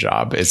screen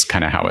job is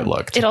kind of how it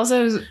looked. It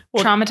also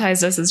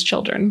traumatized us as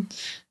children.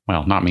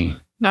 Well, not me.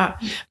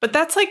 But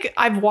that's like,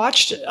 I've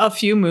watched a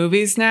few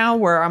movies now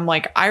where I'm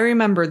like, I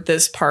remember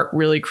this part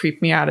really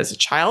creeped me out as a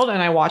child,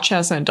 and I watch it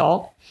as an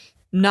adult.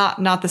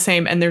 Not the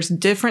same. And there's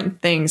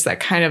different things that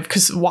kind of,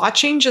 because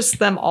watching just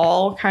them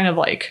all kind of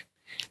like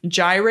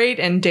gyrate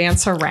and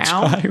dance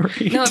around.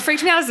 No, it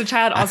freaked me out as a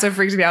child, also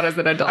freaks me out as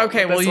an adult.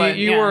 Okay, well,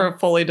 you were a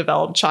fully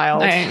developed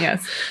child.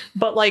 Yes.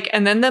 But like,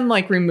 and then them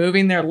like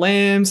removing their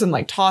limbs and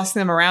like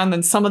tossing them around.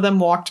 Then some of them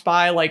walked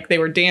by like they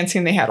were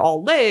dancing. They had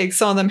all legs.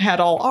 Some of them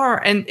had all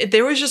arm. And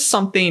there was just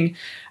something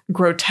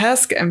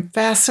grotesque and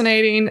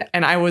fascinating.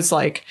 And I was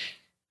like,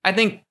 I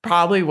think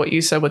probably what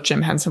you said with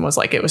Jim Henson was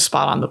like, it was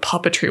spot on. The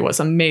puppetry was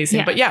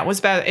amazing. Yeah. But yeah, it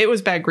was bad. It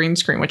was bad green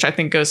screen, which I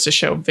think goes to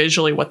show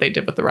visually what they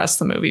did with the rest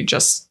of the movie,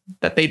 just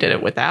that they did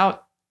it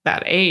without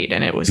that aid.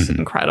 And it was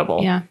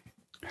incredible. Yeah.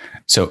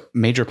 So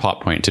major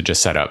plot point to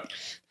just set up.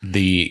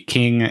 The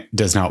king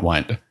does not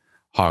want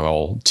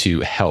Hoggle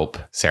to help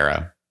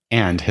Sarah,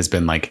 and has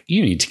been like,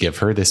 you need to give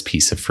her this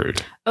piece of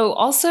fruit. Oh,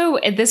 also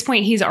at this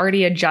point, he's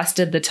already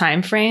adjusted the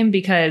time frame,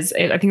 because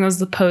I think it was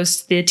the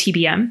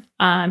TBM.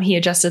 He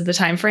adjusted the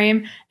time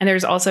frame. And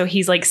there's also,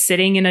 he's like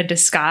sitting in a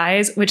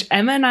disguise, which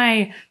Emma and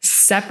I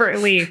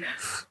separately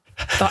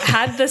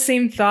had the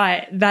same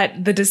thought,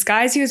 that the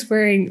disguise he was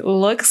wearing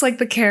looks like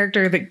the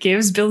character that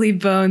gives Billy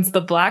Bones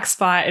the black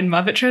spot in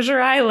Muppet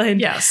Treasure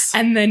Island. Yes.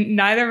 And then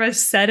neither of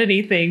us said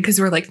anything, because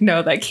we're like,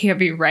 no, that can't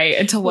be right,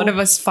 until one of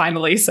us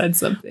finally said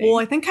something. Well,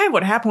 I think kind of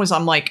what happened was,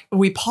 I'm like,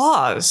 we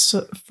paused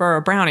for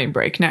a brownie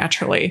break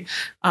naturally,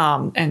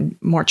 and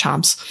more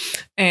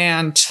chomps.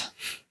 And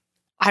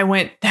I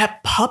went,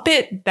 that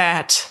puppet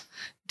that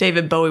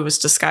David Bowie was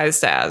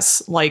disguised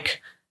as,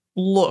 like,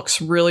 looks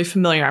really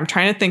familiar. I'm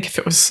trying to think if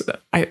it was,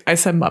 I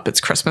said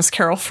Muppets Christmas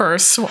Carol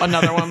first,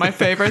 another one of my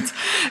favorites.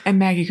 And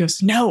Maggie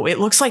goes, no, it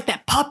looks like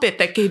that puppet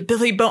that gave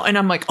Billy Bones. And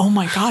I'm like, oh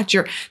my God,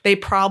 they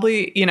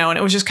probably, and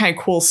it was just kind of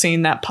cool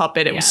seeing that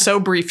puppet. It was so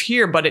brief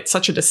here, but it's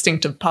such a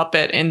distinctive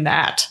puppet in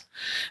that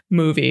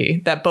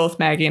movie that both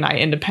Maggie and I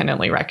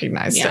independently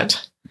recognized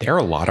it. They're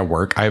a lot of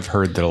work. I've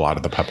heard that a lot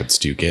of the puppets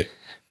do get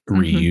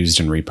reused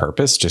and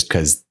repurposed just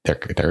because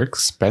they're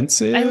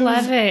expensive. I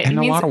love it. And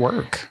a lot of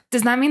work.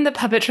 Does that mean the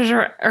Puppet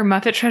Treasure or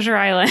Muppet Treasure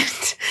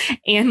Island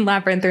and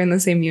Labyrinth are in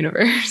the same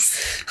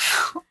universe?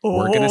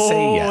 We're going to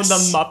say yes.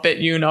 The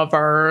Muppet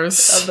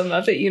universe. Of the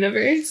Muppet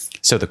universe.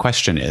 So the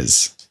question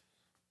is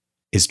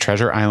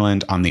Treasure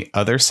Island on the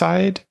other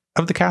side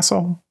of the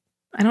castle?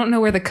 I don't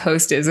know where the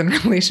coast is in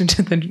relation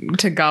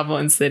to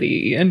Goblin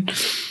City. And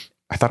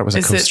I thought it was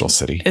a coastal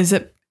city. Is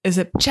it?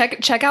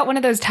 Check out one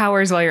of those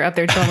towers while you're up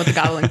there chilling with the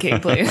Goblin King,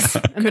 please.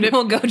 And then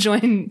we'll go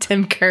join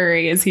Tim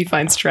Curry as he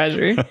finds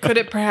treasure. Could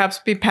it perhaps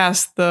be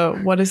past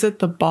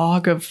the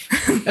bog of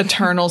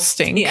eternal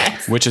stink?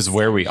 Yes. Which is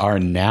where we are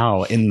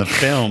now in the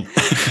film.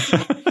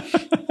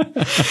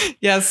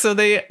 Yeah, so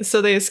they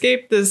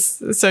escape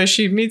this. So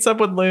she meets up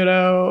with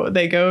Ludo.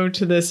 They go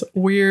to this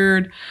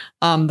weird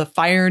the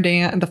fire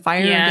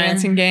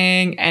dancing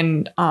gang,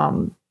 and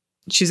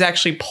she's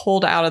actually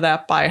pulled out of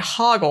that by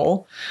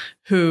Hoggle,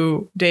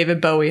 who David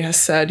Bowie has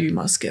said, you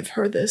must give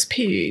her this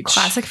peach.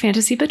 Classic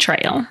fantasy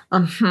betrayal.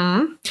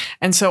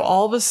 And so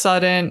all of a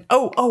sudden,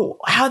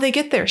 how they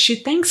get there? She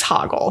thanks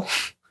Hoggle.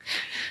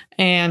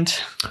 And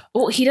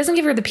well, he doesn't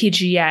give her the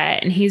peach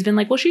yet. And he's been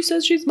like, well, she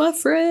says she's my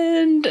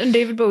friend. And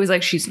David Bowie's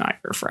like, she's not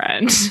your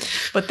friend.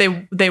 But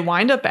they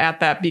wind up at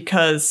that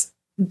because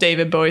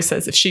David Bowie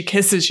says, if she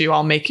kisses you,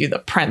 I'll make you the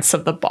prince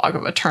of the bog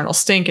of eternal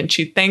stink. And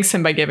she thanks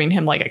him by giving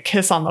him like a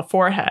kiss on the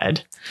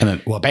forehead. And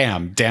then, well,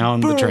 bam,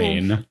 down the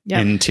drain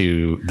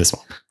into this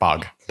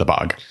bog, the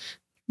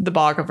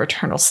bog of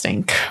eternal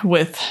stink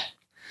with...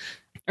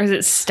 Or is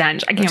it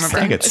stench? I can't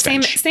remember.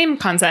 Same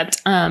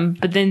concept.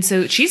 But then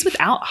so she's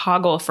without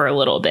Hoggle for a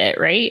little bit,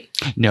 right?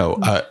 No,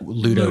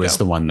 Ludo is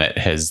the one that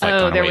has like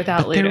gone they're away.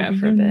 without Ludo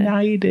for a bit.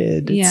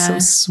 United. It's so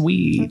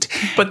sweet.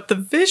 But the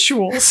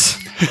visuals.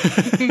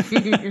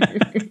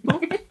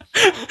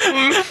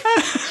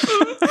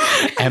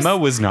 Emma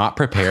was not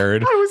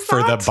prepared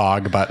for the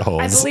bog buttholes.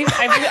 I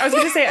was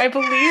going to say, I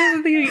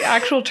believe the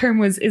actual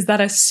term is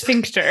that a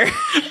sphincter?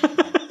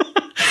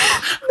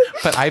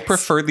 But I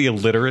prefer the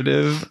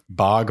alliterative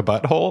bog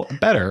butthole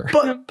better.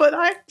 But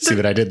I see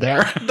what I did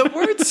there. The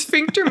word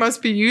sphincter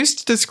must be used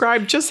to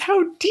describe just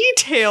how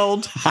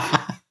detailed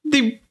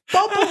the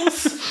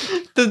bubbles,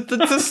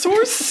 the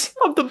source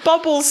of the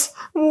bubbles.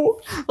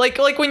 Like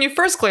when you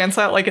first glance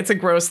at it, like it's a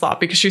gross thought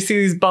because you see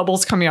these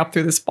bubbles coming up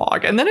through this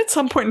bog, and then at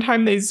some point in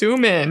time they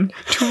zoom in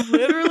to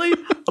literally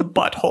a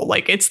butthole,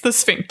 like it's the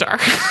sphincter.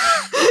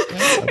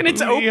 And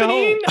it's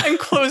opening and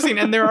closing,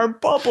 and there are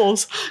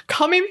bubbles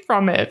coming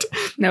from it.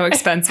 No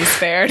expenses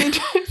spared.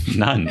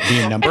 None.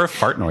 The number of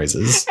fart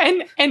noises.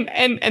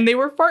 And they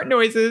were fart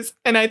noises,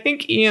 and I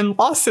think Ian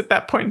lost at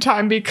that point in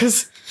time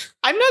because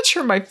I'm not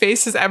sure my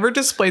face has ever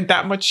displayed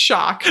that much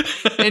shock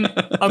in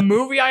a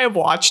movie I have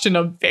watched in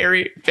a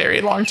very,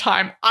 very long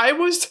time. I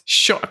was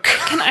shook.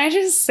 Can I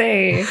just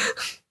say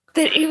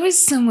that it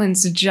was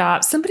someone's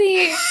job?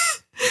 Somebody,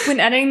 when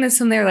editing this,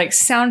 when they're like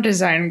sound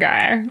design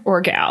guy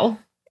or gal,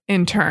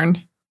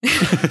 intern,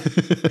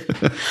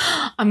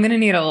 I'm going to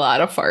need a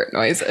lot of fart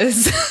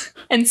noises.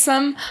 And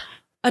some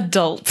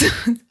adult,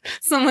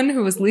 someone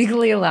who was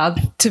legally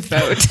allowed to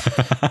vote,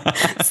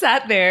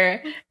 sat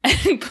there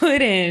and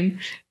put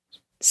in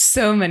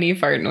so many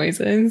fart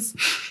noises.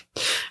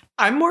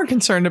 I'm more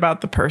concerned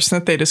about the person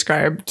that they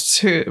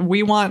described.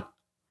 We want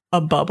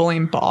a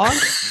bubbling bog,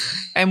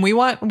 and we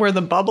want where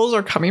the bubbles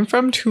are coming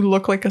from to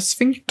look like a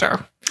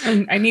sphincter.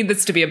 And I need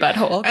this to be a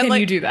butthole. Can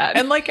you do that?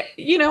 And like,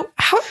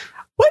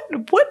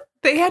 what?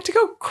 They had to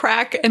go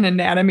crack an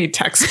anatomy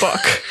textbook.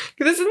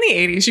 This is in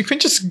the 80s. You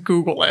couldn't just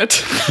Google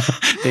it.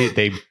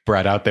 They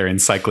brought out their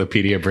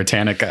Encyclopedia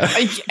Britannica.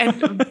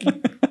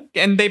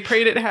 And they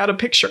prayed it had a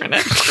picture in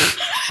it.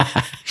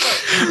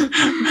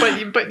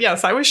 But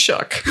yes, I was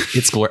shook.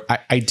 It's glorious.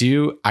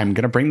 I'm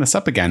going to bring this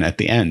up again at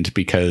the end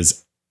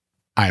because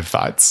I have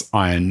thoughts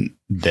on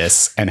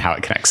this and how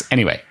it connects.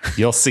 Anyway,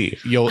 you'll see.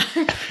 You're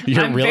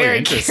I'm really very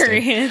interested.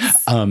 Curious.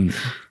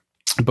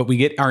 But we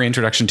get our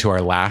introduction to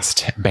our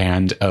last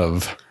band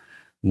of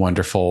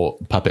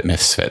wonderful puppet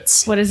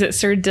misfits. What is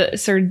it,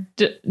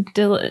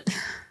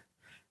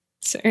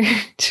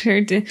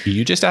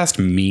 You just asked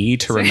me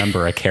to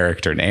remember a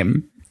character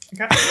name.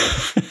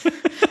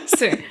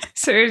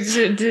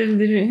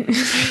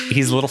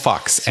 He's a little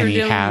fox, and he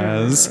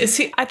has. Is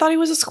he? I thought he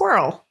was a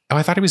squirrel. Oh,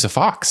 I thought he was a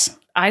fox.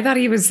 I thought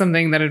he was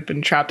something that had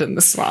been trapped in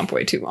the swamp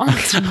way too long.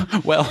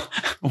 Well,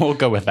 we'll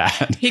go with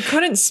that. He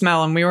couldn't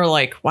smell, and we were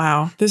like,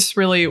 "Wow, this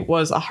really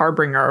was a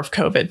harbinger of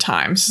COVID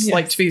times." Yes.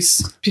 Like to be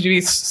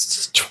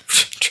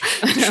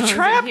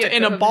trapped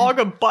in a bog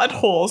of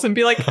buttholes and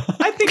be like,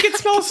 "I think it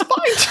smells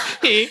fine to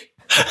me."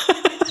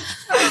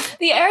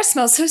 The air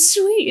smells so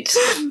sweet.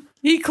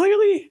 He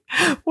clearly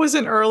was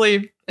an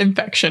early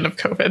infection of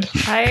COVID.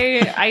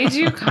 I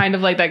do kind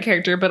of like that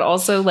character, but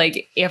also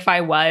like if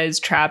I was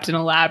trapped in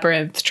a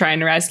labyrinth trying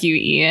to rescue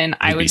Ian,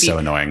 I would be so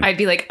annoying. I'd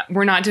be like,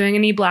 we're not doing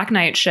any Black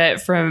Knight shit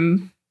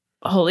from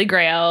Holy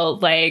Grail.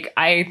 Like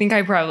I think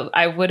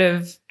I would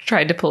have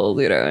tried to pull a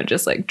Ludo and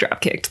just like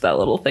drop kicked that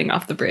little thing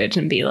off the bridge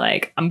and be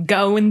like, I'm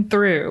going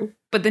through.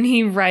 But then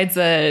he rides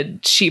a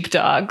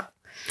sheepdog,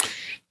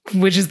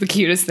 which is the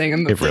cutest thing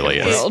in the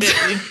world.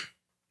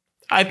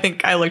 I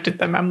think I looked at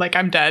them. I'm like,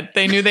 I'm dead.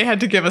 They knew they had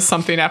to give us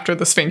something after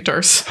the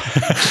sphincters.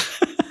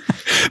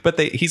 But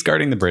he's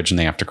guarding the bridge and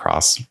they have to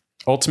cross.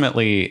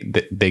 Ultimately,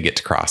 they get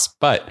to cross,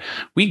 but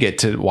we get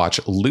to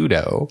watch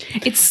Ludo.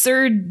 It's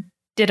Sir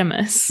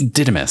Didymus.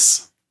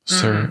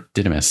 Sir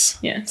Didymus.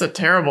 Yeah. It's a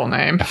terrible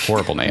name. A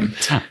horrible name.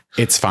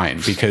 It's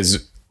fine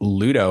because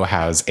Ludo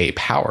has a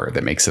power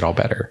that makes it all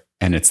better.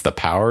 And it's the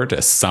power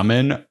to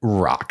summon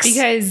rocks.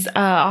 Because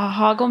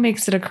Hoggle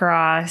makes it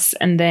across,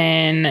 and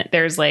then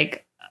there's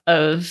like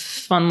a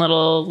fun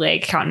little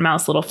like cat and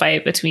mouse little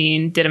fight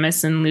between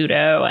Didymus and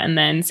Ludo, and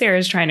then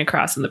Sarah's trying to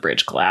cross and the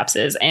bridge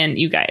collapses. And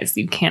you guys,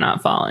 you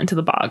cannot fall into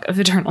the bog of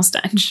eternal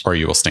stench. Or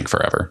you will stink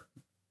forever.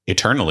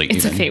 Eternally,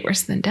 it's even. a fate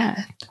worse than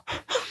death.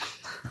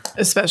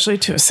 Especially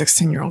to a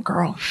 16-year-old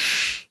girl.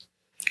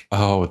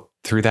 Oh,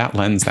 through that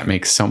lens, that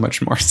makes so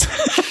much more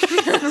sense.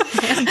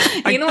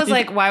 Ian was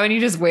like, why wouldn't you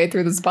just wade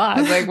through the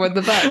spot? Like, what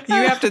the fuck? You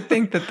have to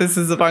think that this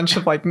is a bunch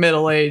of like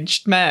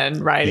middle-aged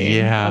men writing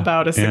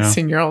about a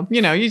 16-year-old.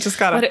 You know, you just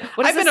gotta.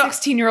 What is a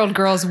 16-year-old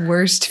girl's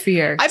worst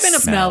fear?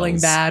 Smelling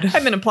bad.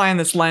 I've been applying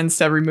this lens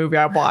to every movie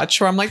I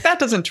watch where I'm like, that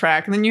doesn't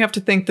track. And then you have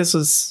to think this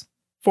was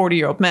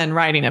 40-year-old men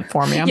writing it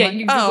for me. I'm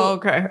like,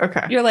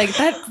 okay. You're like,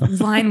 that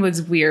line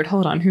was weird.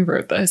 Hold on, who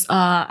wrote this?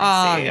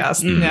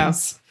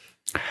 Yes.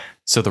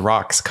 So the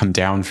rocks come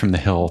down from the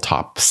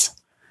hilltops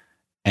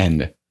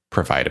and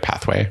provide a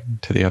pathway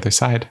to the other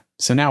side.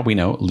 So now we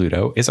know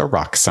Ludo is a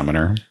rock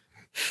summoner.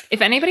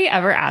 If anybody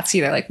ever asks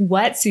you, they're like,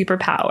 what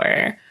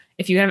superpower?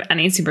 If you have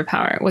any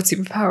superpower, what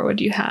superpower would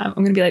you have?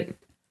 I'm going to be like,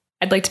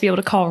 I'd like to be able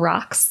to call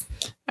rocks.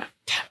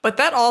 But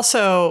that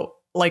also,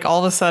 like, all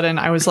of a sudden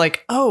I was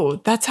like,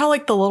 oh, that's how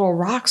like the little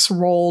rocks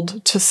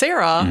rolled to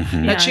Sarah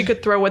that she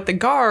could throw at the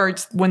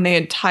guards when they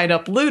had tied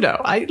up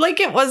Ludo.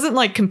 It wasn't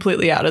like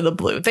completely out of the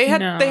blue. They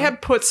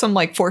had put some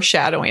like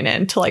foreshadowing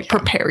in to like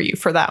prepare you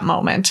for that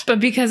moment. But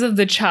because of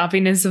the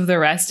choppiness of the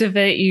rest of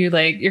it, you're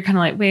kind of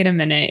like, wait a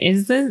minute,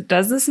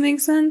 does this make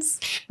sense?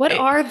 What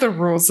are the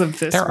rules of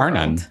this? There are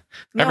none.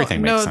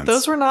 Everything makes sense.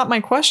 Those were not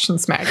my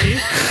questions, Maggie.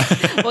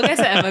 Well,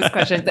 guys, Emma's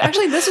questions.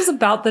 Actually, this was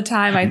about the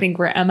time I think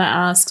where Emma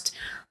asked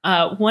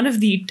one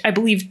of the, I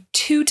believe,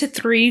 2 to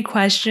 3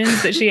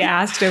 questions that she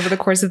asked over the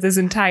course of this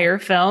entire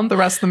film. The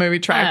rest of the movie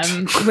tracked.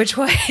 Which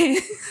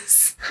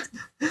was,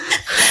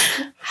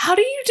 how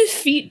do you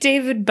defeat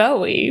David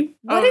Bowie?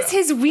 What is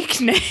his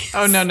weakness?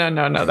 Oh, no.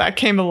 That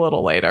came a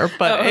little later,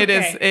 but it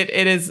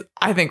is,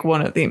 I think,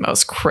 one of the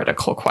most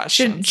critical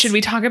questions. Should we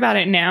talk about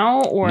it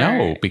now? Or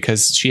no,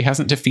 because she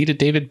hasn't defeated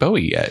David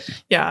Bowie yet.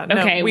 Yeah. No,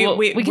 okay.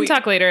 We can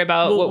talk later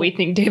about what we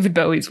think David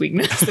Bowie's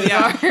weaknesses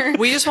are.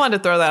 We just wanted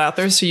to throw that out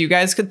there so you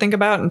guys could think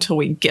about until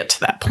we get to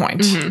that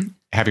point. Mm-hmm.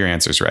 Have your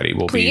answers ready.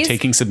 We'll be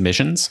taking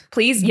submissions.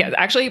 Please. Yes.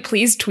 Actually,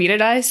 please tweet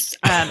at us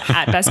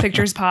at Best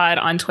Pictures Pod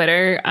on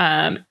Twitter.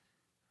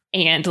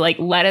 And like,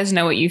 let us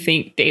know what you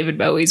think David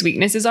Bowie's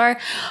weaknesses are,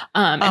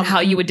 and how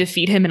you would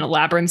defeat him in a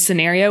Labyrinth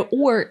scenario.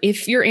 Or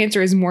if your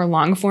answer is more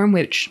long form,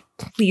 which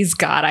please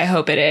God, I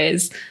hope it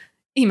is,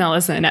 email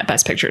us in at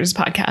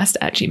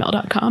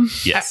bestpicturespodcast@gmail.com.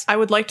 Yes. I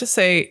would like to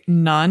say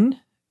none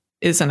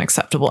is an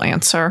acceptable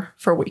answer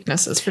for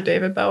weaknesses for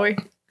David Bowie.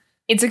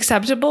 It's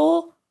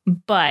acceptable,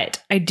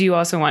 but I do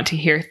also want to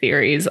hear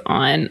theories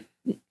on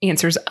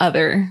answers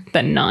other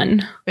than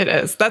none. It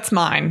is. That's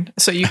mine.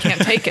 So you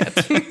can't take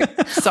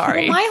it.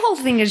 Sorry. Well, my whole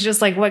thing is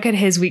just like, what could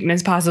his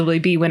weakness possibly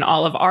be when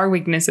all of our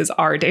weaknesses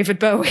are David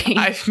Bowie?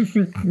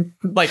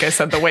 Like I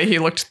said, the way he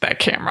looked at that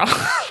camera.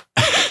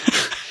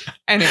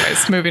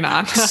 Anyways, moving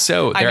on.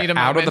 So they're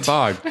out of the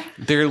bog.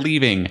 They're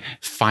leaving.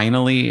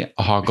 Finally,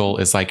 Hoggle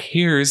is like,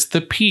 here's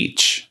the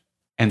peach.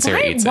 And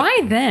Sarah eats it.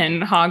 Why then,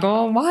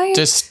 Hoggle? Why?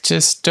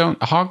 Just don't.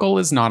 Hoggle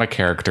is not a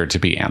character to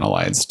be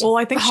analyzed. Well,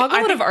 I think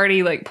Hoggle would have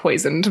already like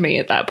poisoned me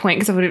at that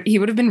point, because he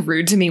would have been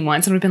rude to me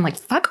once and would have been like,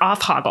 "Fuck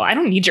off, Hoggle! I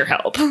don't need your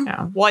help."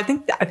 Yeah. Well, I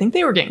think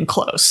they were getting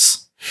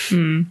close.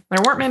 There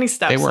weren't many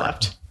steps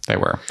left. They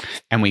were,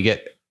 and we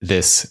get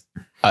this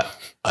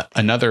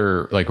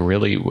another like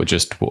really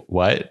just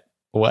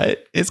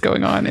what is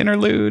going on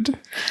interlude.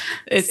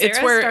 It's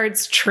where it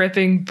starts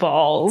tripping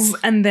balls,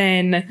 and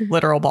then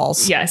literal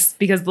balls. Yes,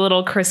 because the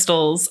little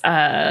crystals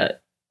are,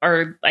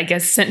 I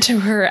guess, sent to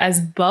her as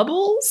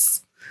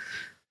bubbles.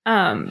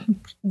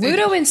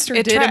 Ludo and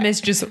Sir Didymus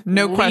just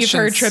leave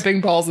her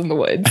tripping balls in the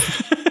woods.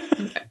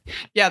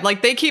 Yeah,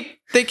 like they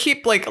keep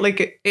like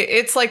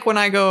it's like when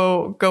I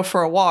go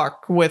for a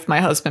walk with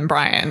my husband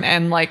Brian,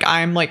 and like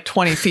I'm like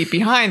 20 feet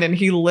behind and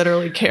he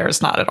literally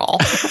cares not at all.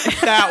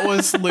 That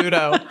was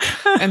Ludo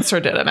and Sir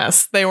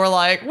Didymus. They were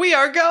like, we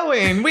are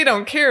going. We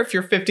don't care if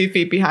you're 50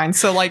 feet behind.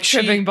 So like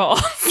tripping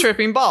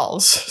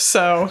balls.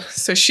 So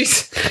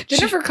she's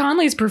Jennifer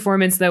Connelly's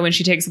performance though, when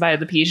she takes a bite of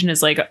the peach and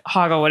is like,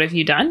 Hoggle, what have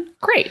you done?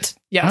 Great.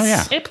 Yes. Oh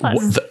yeah.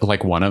 A+.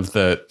 Like one of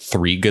the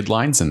 3 good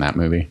lines in that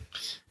movie.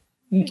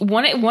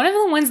 One of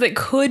the ones that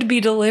could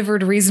be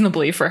delivered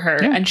reasonably for her.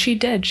 Yeah. And she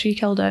did. She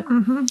killed it.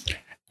 Mm-hmm.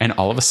 And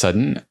all of a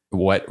sudden,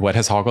 what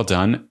has Hoggle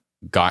done?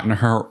 Gotten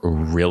her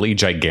really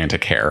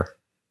gigantic hair.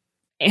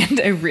 and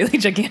a really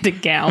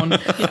gigantic gown,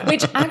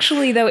 which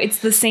actually, though, it's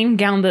the same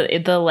gown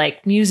that the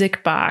like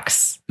music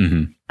box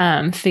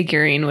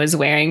figurine was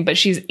wearing, but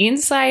she's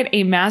inside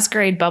a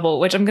masquerade bubble,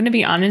 which I'm going to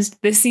be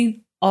honest, this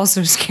scene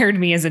also scared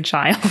me as a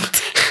child.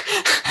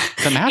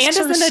 The masks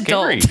and as an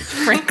scary. adult,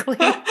 frankly.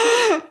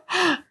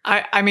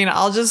 I mean,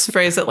 I'll just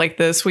phrase it like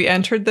this. We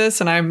entered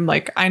this and I'm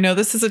like, I know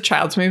this is a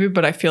child's movie,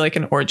 but I feel like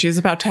an orgy is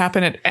about to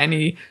happen at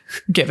any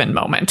given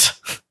moment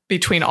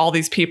between all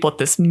these people at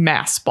this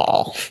mass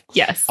ball.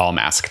 Yes. All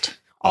masked.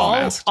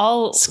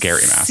 All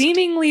scary masked.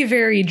 Seemingly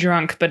very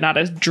drunk, but not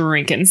a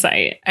drink in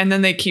sight. And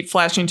then they keep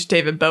flashing to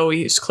David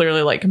Bowie, who's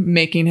clearly like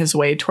making his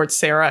way towards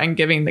Sarah and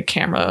giving the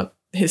camera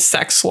his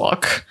sex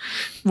look,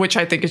 which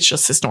I think is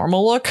just his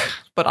normal look,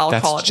 but I'll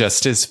call it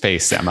just his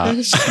face, Emma.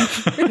 His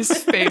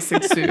face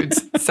exudes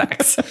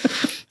sex.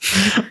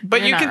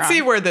 But you can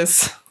see where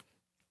this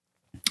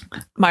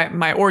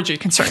my orgy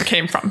concern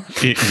came from.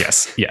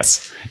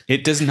 Yes.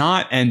 It does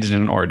not end in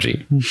an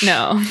orgy.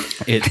 No.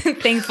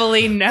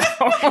 Thankfully, no.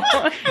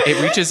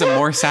 It reaches a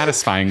more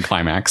satisfying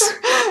climax.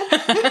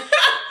 Ian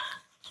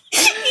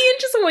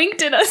just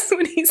winked at us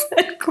when he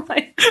said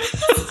climax.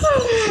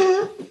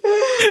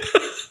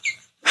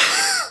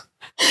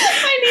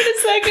 I need a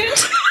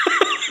second.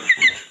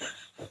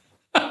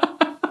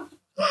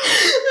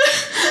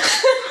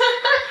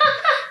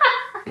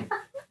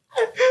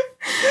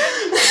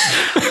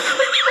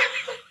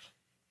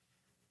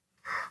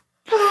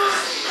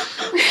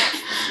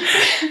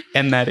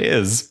 And that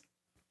is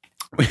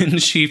when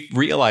she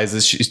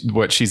realizes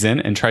what she's in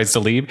and tries to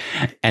leave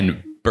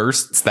and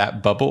bursts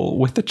that bubble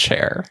with a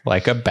chair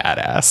like a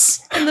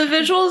badass. And the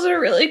visuals are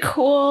really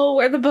cool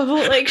where the bubble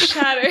like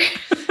shatters.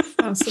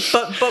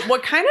 But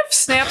what kind of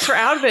snaps her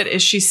out of it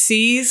is she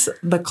sees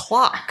the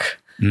clock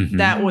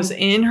that was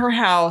in her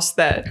house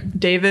that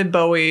David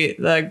Bowie,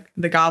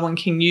 the Goblin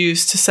King,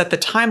 used to set the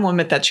time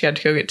limit that she had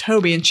to go get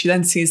Toby. And she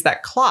then sees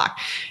that clock.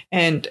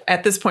 And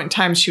at this point in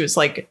time, she was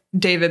like,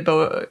 David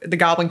Bowie, the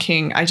Goblin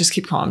King, I just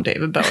keep calling him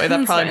David Bowie.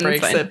 That probably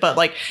breaks it. But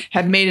like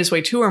had made his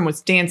way to her and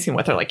was dancing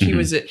with her. Like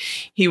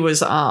he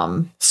was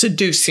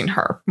seducing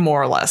her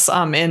more or less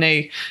in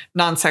a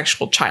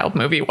non-sexual child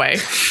movie way.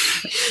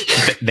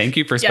 Thank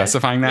you for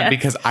specifying that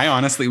because I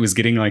honestly was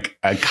getting like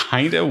a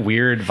kind of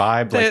weird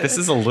vibe. Like this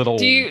is a little.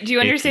 Do you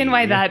understand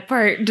why that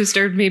part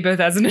disturbed me both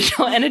as an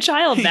adult and a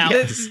child now?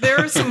 There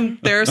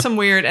are some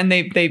weird, and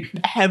they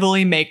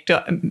heavily make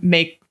up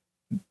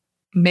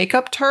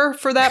her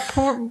for that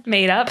point.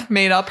 Made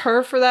up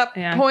her for that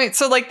point.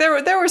 So like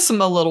there was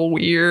some a little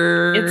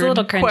weird. It's a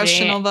little cringy.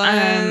 Questionable.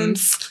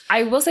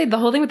 I will say the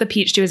whole thing with the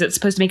peach too is it's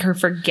supposed to make her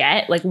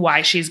forget like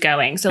why she's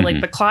going. So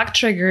like the clock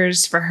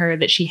triggers for her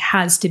that she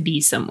has to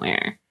be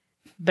somewhere.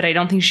 But I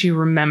don't think she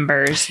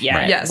remembers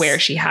yet where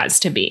she has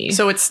to be.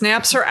 So it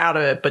snaps her out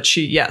of it, but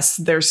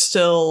there's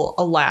still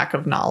a lack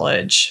of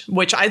knowledge,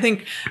 which I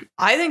think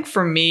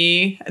for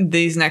me,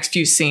 these next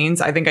few scenes,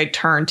 I think I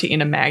turned to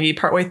Ina Maggie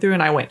partway through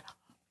and I went,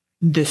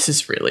 this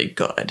is really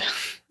good.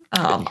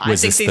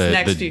 Was this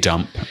the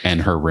dump in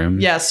her room?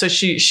 Yeah. So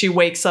she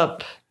wakes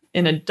up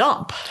in a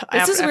dump.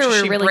 This is where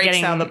we're really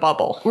getting out of the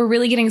bubble. We're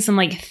really getting some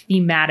like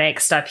thematic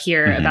stuff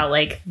here about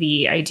like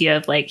the idea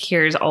of like,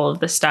 here's all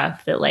of the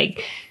stuff that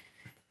like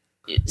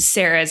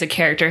Sarah as a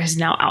character has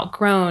now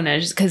outgrown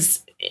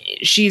because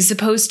she's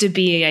supposed to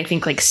be, I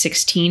think, like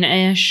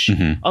 16-ish.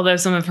 Although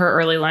some of her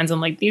early lines,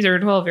 I'm like, these are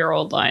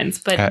 12-year-old lines.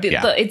 But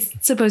it's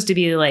supposed to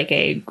be like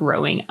a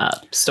growing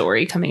up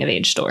story, coming of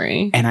age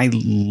story. And I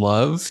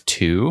love,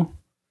 too,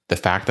 the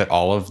fact that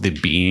all of the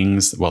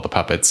beings, the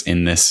puppets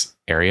in this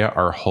area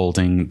are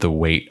holding the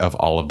weight of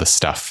all of the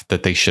stuff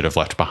that they should have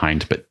left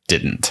behind but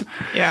didn't.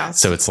 Yeah.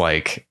 So it's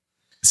like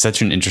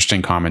such an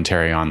interesting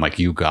commentary on like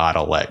you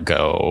gotta let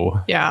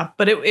go. Yeah,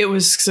 but it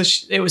was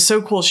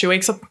so cool. She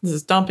wakes up in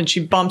this dump and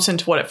she bumps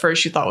into what at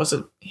first she thought was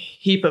a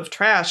heap of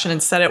trash, and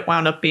instead it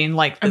wound up being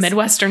like a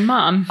Midwestern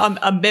mom,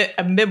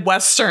 a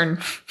Midwestern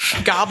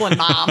goblin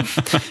mom.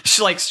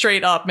 She like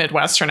straight up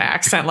Midwestern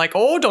accent, like,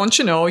 oh, don't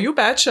you know, you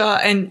betcha.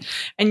 And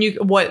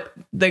what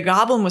the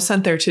goblin was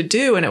sent there to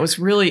do, and it was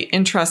really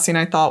interesting,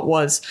 I thought,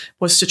 was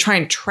to try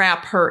and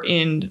trap her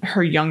in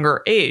her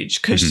younger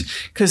age,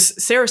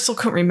 because Sarah still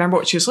couldn't remember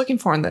what she was looking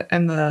for,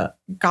 and the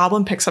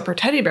goblin picks up her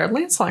teddy bear,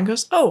 Lancelot, and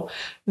goes, oh,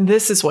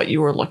 this is what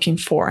you were looking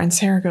for. And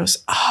Sarah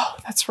goes, oh,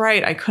 that's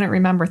right, I couldn't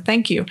remember,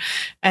 thank you.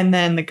 And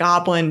then the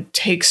goblin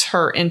takes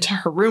her into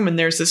her room, and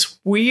there's this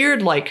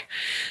weird, like,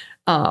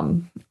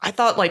 I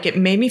thought, like, it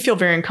made me feel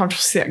very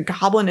uncomfortable to see that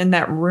goblin in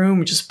that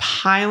room just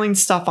piling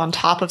stuff on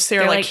top of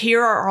Sarah. Like,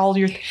 here are all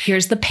your...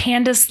 Here's the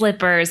panda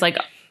slippers, like,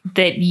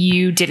 that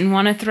you didn't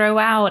want to throw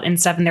out and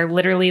stuff. And they're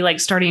literally, like,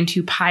 starting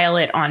to pile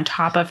it on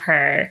top of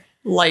her.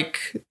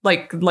 like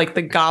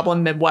the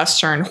goblin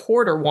Midwestern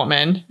hoarder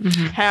woman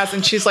has,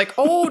 and she's like,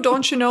 oh,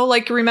 don't you know,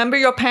 like, remember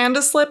your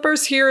panda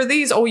slippers? Here are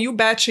these. Oh, you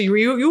betcha,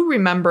 you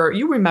remember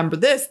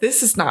this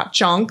is not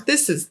junk,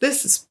 this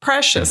is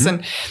precious.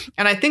 And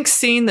I think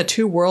seeing the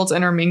two worlds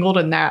intermingled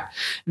and that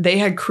they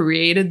had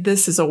created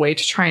this as a way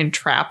to try and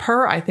trap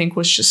her, I think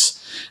was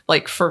just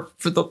like for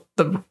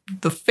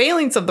the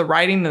failings of the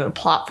writing and the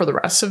plot for the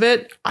rest of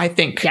it. I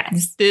think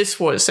this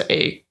was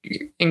a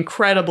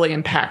incredibly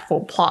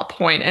impactful plot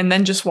point. And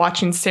then just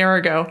watching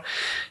Sarah go,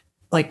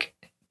 like,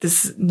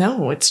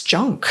 it's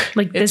junk.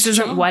 Like, this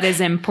isn't what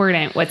is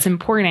important. What's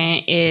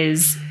important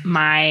is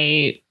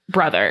my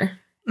brother.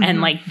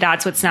 And like,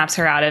 that's what snaps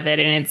her out of it.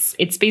 And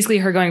it's basically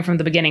her going from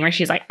the beginning where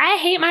she's like, I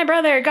hate my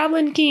brother,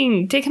 Goblin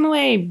King, take him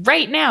away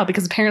right now,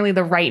 because apparently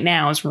the right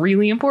now is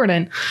really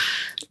important.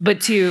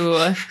 But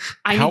I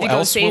need to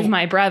go save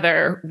my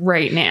brother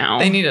right now.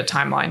 They need a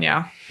timeline,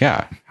 yeah.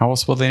 Yeah. How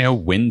else will they know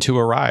when to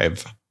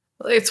arrive?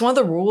 It's one of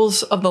the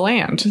rules of the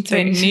land.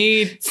 They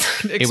need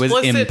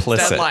explicit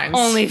deadlines.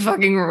 Only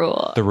fucking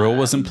rule. The rule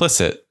was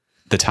implicit.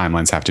 The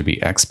timelines have to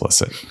be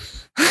explicit.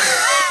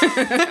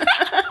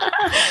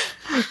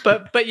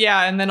 But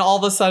yeah, and then all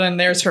of a sudden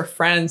there's her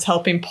friends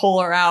helping pull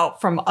her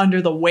out from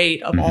under the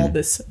weight of all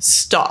this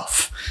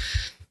stuff.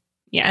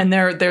 Yeah. And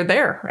they're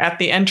there at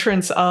the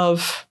entrance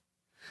of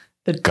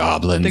the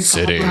Goblin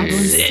City. Goblin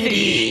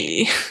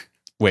City.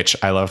 Which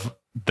I love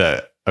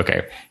they're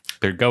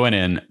going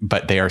in,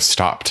 but they are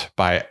stopped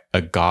by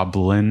a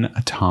goblin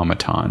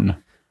automaton.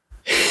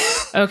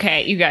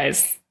 Okay, you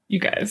guys.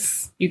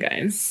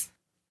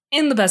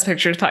 In the Best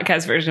Pictures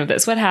podcast version of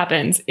this, what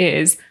happens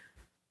is,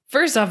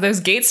 first off, those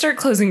gates start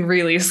closing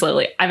really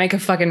slowly. I make a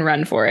fucking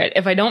run for it.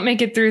 If I don't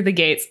make it through the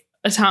gates,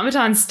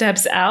 automaton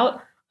steps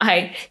out.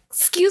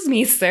 Excuse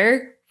me,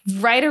 sir.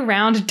 Right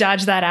around,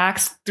 dodge that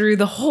axe through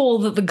the hole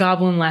that the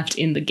goblin left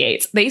in the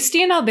gates. They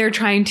stand out there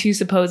trying to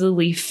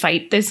supposedly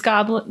fight this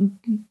goblin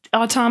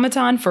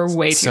automaton for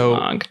way too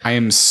long. I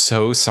am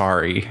so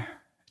sorry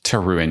to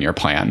ruin your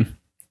plan,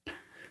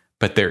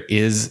 but there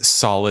is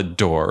solid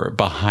door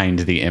behind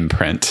the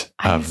imprint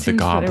of the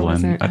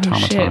goblin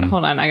automaton. Shit.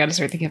 Hold on, I gotta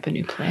start thinking of a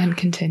new plan.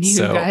 Continue,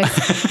 guys.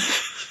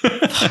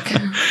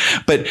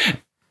 But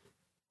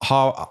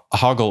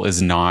Hoggle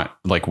is not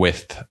like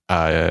with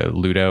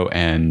Ludo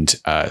and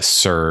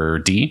Sir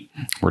D.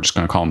 We're just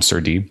going to call him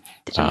Sir D.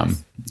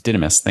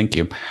 Didymus, thank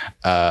you.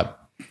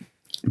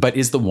 But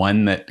is the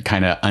one that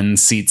kind of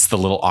unseats the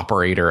little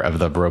operator of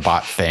the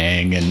robot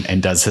thing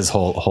and does his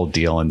whole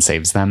deal and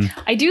saves them.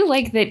 I do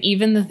like that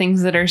even the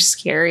things that are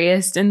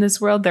scariest in this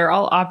world, they're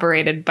all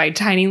operated by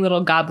tiny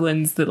little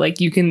goblins that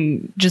like you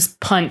can just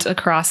punt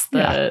across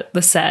the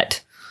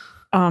set.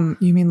 You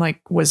mean like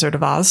Wizard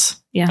of Oz?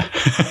 Yeah.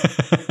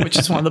 Which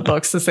is one of the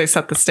books as they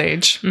set the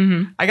stage.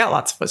 I got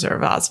lots of Wizard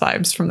of Oz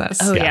vibes from this.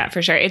 Oh, yeah,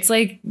 for sure. It's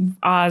like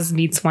Oz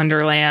meets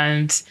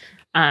Wonderland.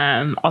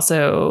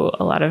 Also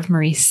a lot of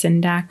Maurice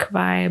Sendak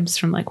vibes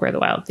from like Where the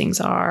Wild Things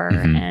Are.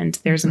 And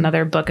there's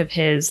another book of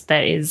his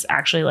that is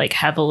actually like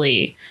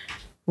heavily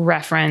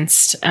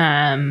referenced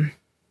outside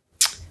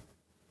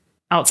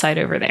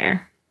over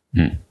there.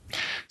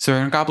 So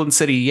they're in Goblin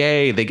City,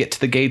 yay. They get to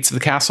the gates of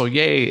the castle,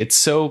 yay. It's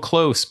so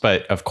close.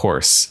 But of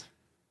course,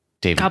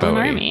 David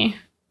Bowie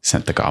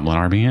sent the Goblin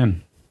Army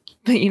in.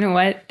 But you know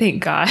what?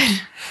 Thank God.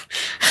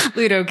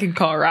 Ludo can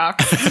call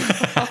rocks.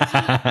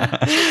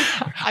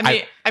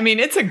 I mean,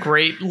 it's a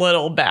great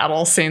little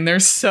battle scene.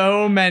 There's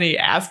so many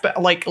aspects,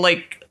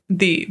 like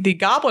the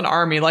Goblin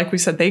Army, like we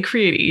said, they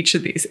create each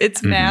of these.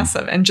 It's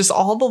massive, and just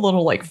all the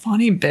little like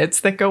funny bits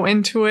that go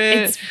into it.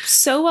 It's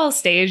so well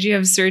staged. You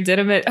have Sir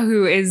Didymus,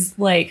 who is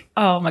like,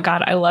 oh my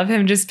God, I love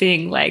him just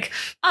being like,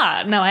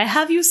 now I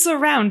have you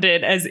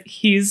surrounded, as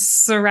he's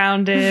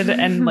surrounded,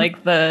 and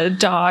like the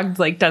dog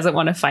like doesn't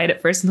want to fight at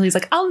first until he's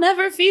like, I'll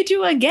never feed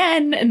you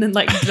again, and then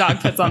like the dog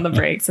puts on the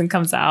brakes and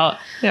comes out.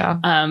 Yeah.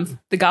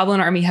 The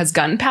Goblin Army has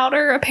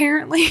gunpowder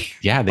apparently.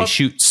 Yeah, they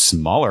shoot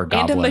smaller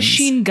goblins and a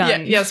machine gun. Yeah,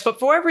 yes, but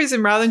for whatever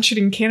reason, rather than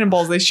shooting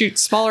cannonballs, they shoot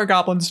smaller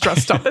goblins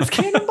dressed up as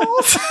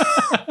cannonballs.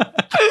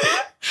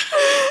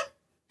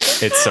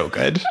 It's so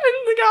good. And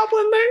the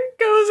goblin that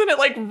goes and it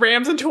like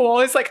rams into a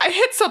wall. He's like, I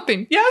hit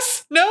something.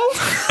 Yes? No?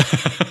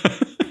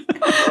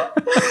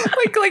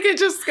 like it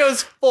just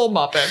goes full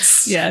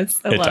Muppets. Yes,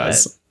 I love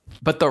it.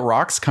 But the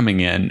rocks coming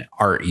in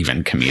are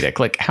even comedic.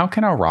 Like, how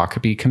can a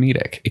rock be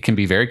comedic? It can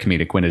be very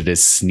comedic when it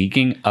is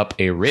sneaking up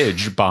a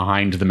ridge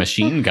behind the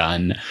machine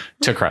gun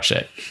to crush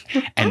it.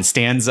 And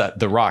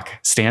the rock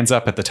stands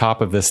up at the top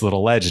of this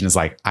little ledge and is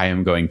like, I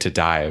am going to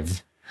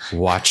dive.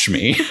 Watch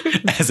me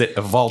as it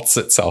vaults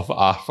itself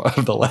off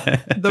of the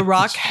ledge. The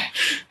rock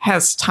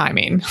has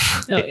timing.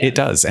 It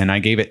does. And I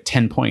gave it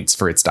 10 points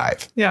for its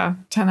dive. Yeah,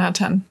 10 out of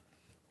 10.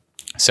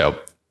 So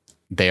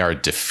they are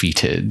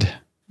defeated.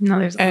 No,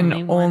 there's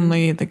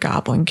only the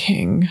Goblin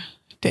King,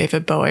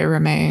 David Bowie,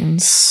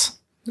 remains.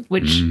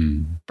 Which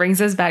brings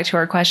us back to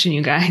our question,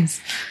 you guys.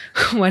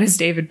 what is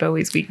David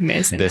Bowie's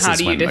weakness and how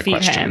do you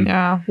defeat him?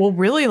 Yeah. Well,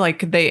 really,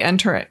 like they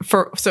enter it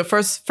so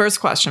first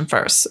question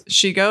first.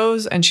 She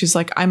goes and she's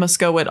like, I must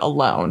go it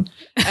alone.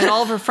 And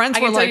all of her friends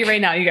were like, I can tell you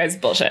right now, you guys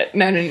bullshit.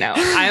 No.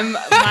 I'm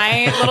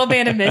my little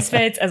band of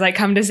misfits. As I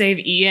come to save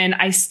Ian,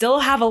 I still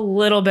have a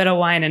little bit of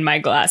wine in my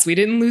glass. We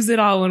didn't lose it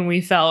all when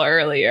we fell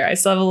earlier. I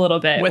still have a little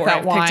bit. With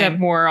that wine. Picked up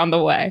more on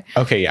the way.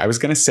 Okay, I was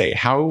going to say,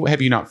 how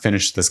have you not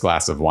finished this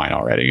glass of wine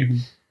already?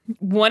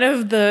 One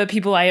of the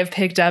people I have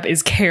picked up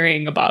is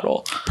carrying a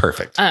bottle.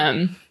 Perfect.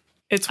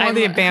 It's one of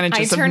the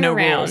advantages of no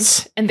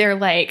rules. And they're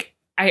like,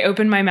 I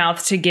open my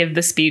mouth to give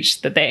the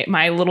speech that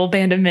my little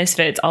band of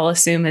misfits all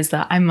assume is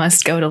that I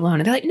must go it alone.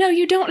 And they're like, no,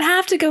 you don't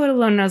have to go it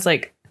alone. And I was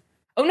like,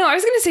 oh no, I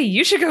was going to say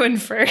you should go in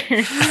first.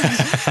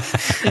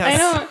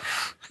 Yes.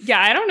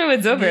 I don't know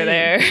what's over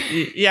there.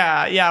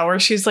 Yeah. Where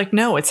she's like,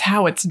 no, it's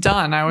how it's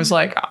done. I was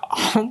like,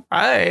 all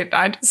right,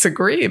 I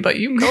disagree, but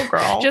you go,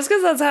 girl. Just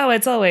because that's how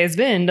it's always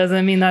been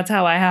doesn't mean that's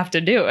how I have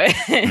to do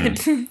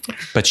it.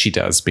 But she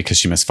does, because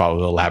she must follow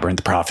the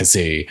Labyrinth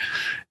prophecy.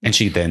 And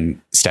she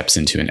then steps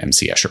into an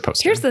MC Escher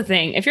poster. Here's the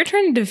thing. If you're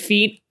trying to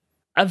defeat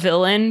a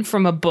villain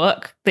from a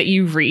book that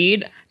you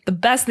read, the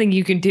best thing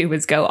you can do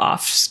is go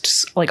off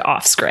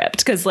script,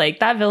 because like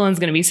that villain's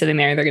going to be sitting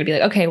there. They're going to be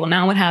like, okay, well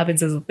now what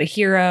happens is the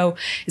hero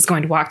is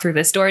going to walk through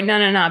this door. No,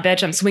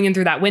 bitch, I'm swinging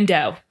through that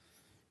window.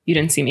 You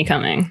didn't see me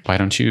coming. Why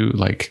don't you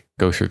like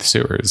go through the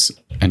sewers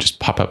and just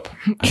pop up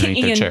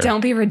underneath their chair?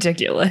 Don't be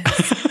ridiculous.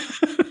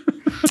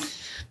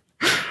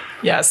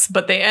 Yes,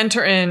 but they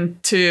enter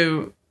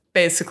into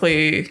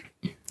basically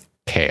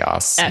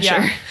chaos.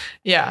 Escher.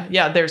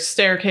 Yeah. There's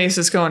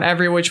staircases going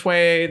every which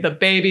way. The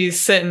baby's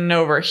sitting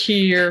over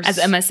here. As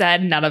Emma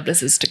said, none of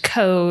this is to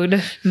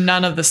code.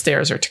 None of the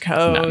stairs are to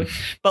code. None.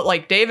 But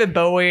like David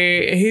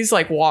Bowie, he's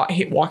like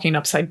walking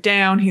upside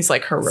down. He's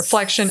like her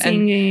reflection.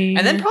 Singing.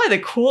 And then probably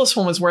the coolest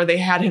one was where they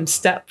had him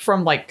step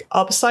from like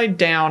upside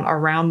down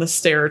around the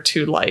stair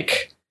to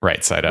like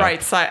right side up.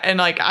 Right side. And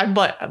like, I'm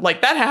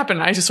like that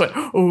happened. I just went,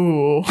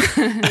 ooh,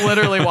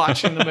 literally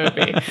watching the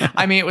movie.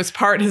 I mean, it was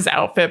part his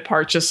outfit,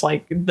 part just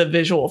like the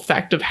visual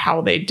effect of how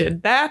they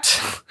did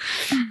that.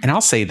 And I'll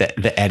say that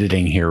the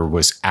editing here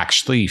was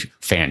actually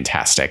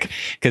fantastic,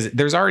 because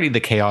there's already the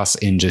chaos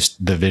in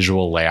just the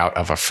visual layout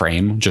of a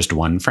frame, just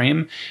one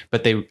frame,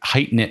 but they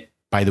heighten it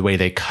by the way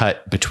they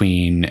cut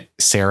between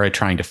Sarah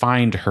trying to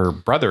find her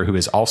brother, who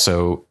is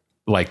also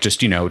like just,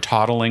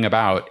 toddling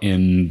about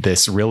in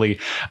this really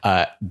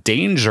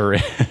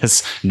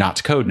dangerous, not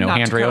to code, no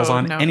handrails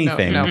on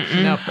anything. No.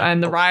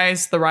 And the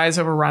rise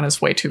overrun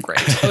is way too great.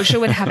 OSHA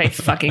would have a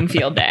fucking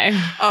field day.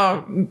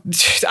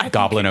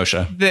 Goblin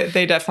OSHA.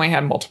 They definitely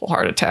had multiple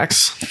heart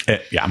attacks.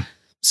 Yeah.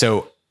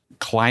 So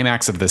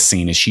climax of this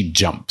scene is she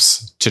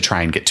jumps to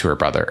try and get to her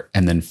brother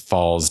and then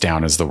falls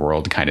down as the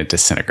world kind of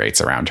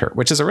disintegrates around her,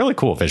 which is a really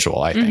cool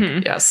visual, I think.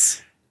 Mm-hmm.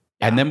 Yes.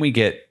 And then we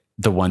get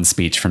the one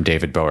speech from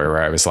David Bowie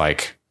where I was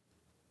like,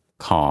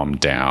 calm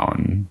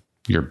down.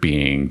 You're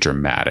being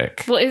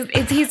dramatic. Well,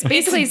 he's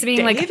basically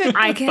being like,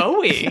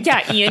 Bowie.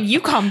 Yeah, Ian,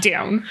 you calm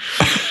down.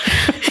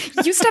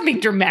 You stop being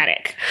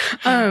dramatic.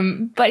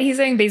 But he's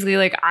saying basically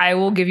like, I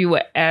will give you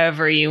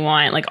whatever you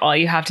want. Like all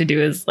you have to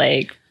do is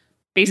like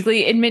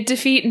basically admit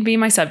defeat and be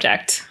my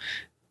subject.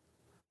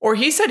 Or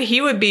he said he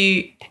would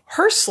be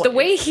her slave. The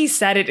way he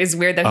said it is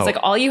weird. That it's like,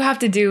 all you have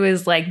to do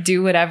is like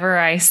do whatever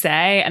I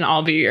say and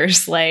I'll be your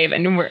slave.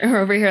 And we're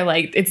over here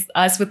like it's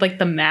us with like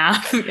the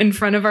map in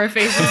front of our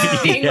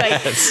faces being like,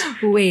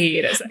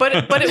 wait a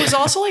second. But it was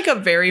also like a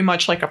very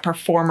much like a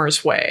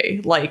performer's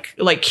way.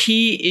 Like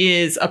he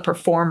is a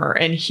performer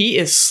and he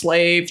is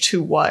slave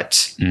to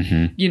what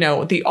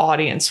the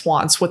audience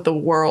wants, what the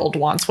world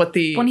wants, when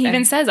he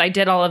even says, I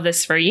did all of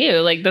this for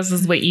you. Like this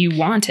is what you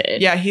wanted.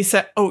 Yeah, he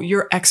said, oh,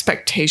 your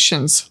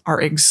expectations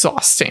are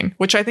exhausting.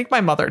 Which I think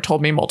my mother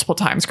told me multiple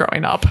times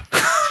growing up.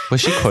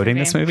 Was she quoting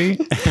this movie?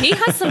 He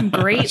has some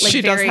great, like,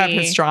 she does have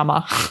his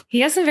drama. He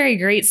has some very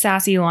great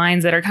sassy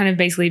lines that are kind of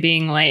basically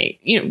being like,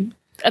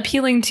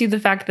 appealing to the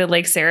fact that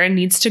like Sarah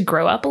needs to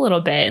grow up a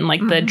little bit, and like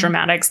the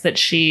dramatics that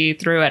she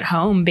threw at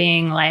home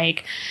being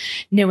like,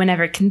 no one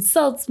ever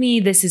consults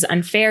me. This is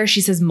unfair. She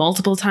says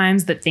multiple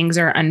times that things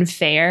are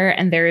unfair.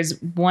 And there is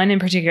one in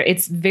particular.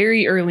 It's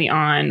very early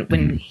on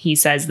when he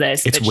says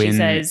this. It's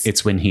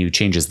when he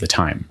changes the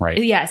time, right?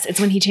 Yes. It's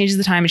when he changes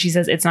the time and she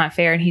says, it's not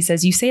fair. And he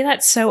says, you say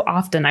that so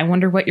often. I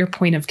wonder what your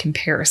point of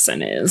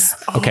comparison is.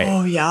 Okay.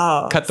 Oh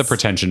yeah. Cut the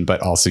pretension,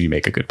 but also you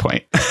make a good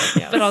point.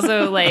 Yes. But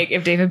also like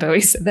if David Bowie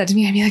said that to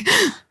me, I'd be like,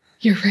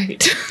 you're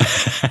right.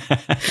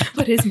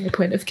 What is my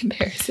point of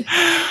comparison?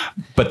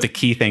 But the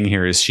key thing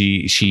here is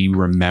she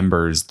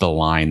remembers the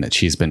line that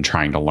she's been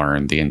trying to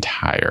learn the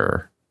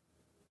entire.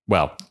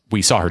 Well,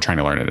 we saw her trying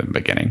to learn it in the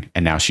beginning,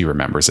 and now she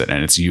remembers it,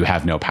 and it's "You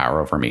have no power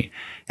over me,"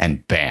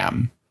 and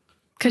bam.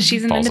 Because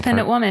she's an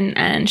independent woman,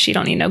 and she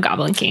don't need no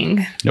Goblin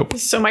King. Nope.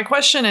 So my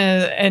question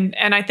is, and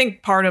I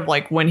think part of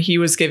like when he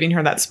was giving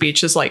her that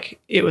speech is like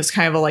it was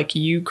kind of like,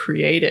 you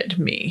created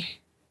me.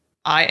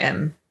 I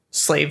am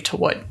slave to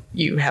what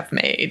you have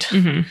made.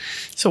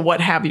 So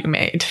what have you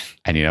made?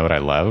 And you know what I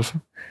love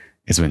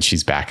is when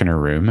she's back in her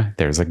room,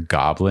 there's a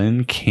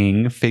Goblin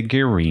King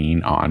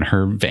figurine on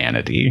her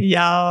vanity.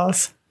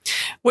 Yes.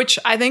 Which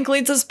I think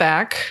leads us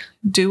back.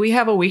 Do we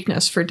have a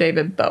weakness for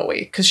David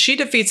Bowie? Because she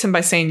defeats him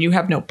by saying, you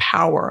have no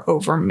power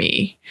over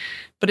me.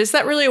 But is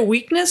that really a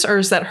weakness, or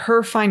is that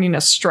her finding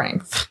a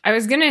strength? I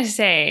was going to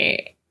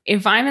say,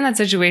 if I'm in that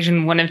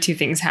situation, one of two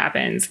things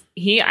happens.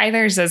 He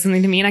either says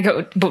something to me and I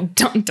go,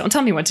 don't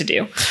tell me what to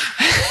do,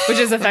 which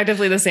is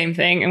effectively the same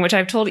thing, and which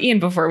I've told Ian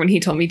before when he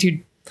told me to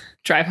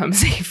drive home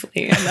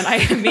safely. And then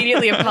I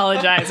immediately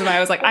apologized and I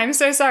was like, I'm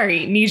so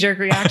sorry, knee-jerk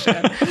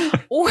reaction.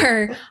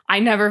 Or I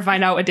never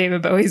find out what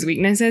David Bowie's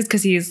weakness is,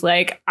 because he's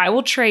like, I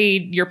will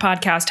trade your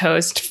podcast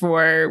host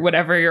for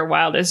whatever your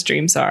wildest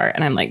dreams are.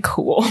 And I'm like,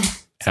 cool.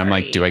 And I'm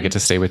like, do I get to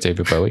stay with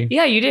David Bowie?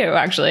 Yeah, you do,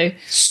 actually.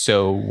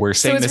 So we're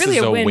saying this really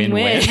is a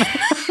win-win.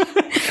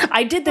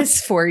 I did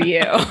this for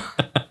you.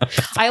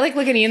 I like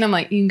look at Ian and I'm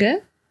like, you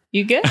good?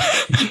 You good?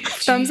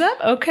 Thumbs up?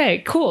 Okay,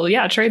 cool.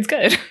 Yeah, trade's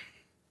good.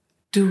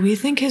 Do we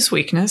think his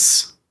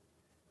weakness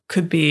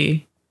could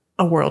be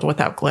a world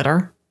without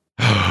glitter?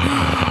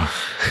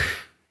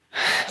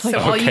 So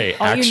all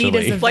you need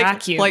is a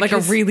vacuum, like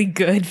a really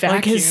good vacuum.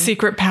 Like his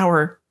secret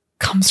power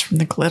comes from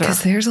the glitter.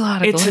 Because there's a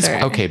lot of glitter.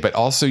 Okay, but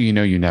also, you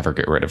never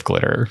get rid of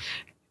glitter.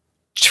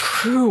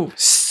 True.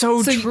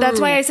 So true. That's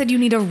why I said you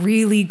need a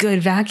really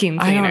good vacuum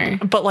cleaner.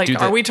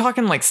 But are we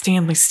talking like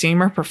Stanley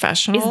Steamer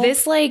Professional? Is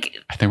this like...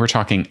 I think we're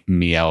talking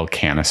Miele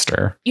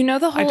Canister. You know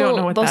the whole I don't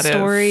know what that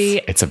story...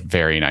 is. It's a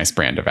very nice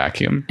brand of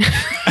vacuum.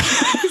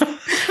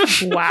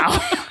 Wow.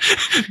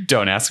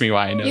 Don't ask me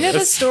why I know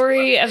the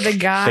story of the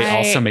guy... They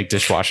also make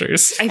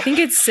dishwashers. I think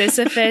it's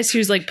Sisyphus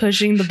who's like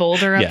pushing the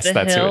boulder up the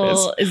that's hill.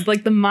 Who it is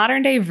like the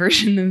modern day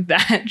version of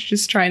that,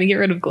 just trying to get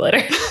rid of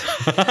glitter.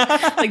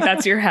 Like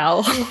that's your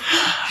hell.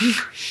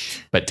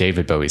 But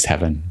David Bowie's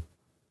heaven.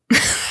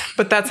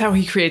 But that's how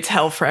he creates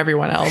hell for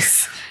everyone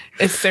else.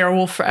 Sarah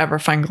will forever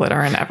find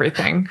glitter in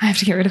everything. I have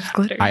to get rid of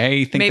glitter.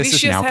 I think this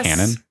is now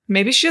canon.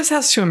 Maybe she just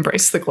has to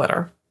embrace the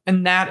glitter.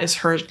 And that is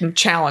her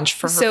challenge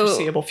for her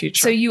foreseeable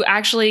future. So you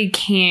actually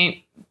can't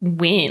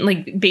win.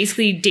 Like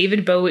basically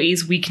David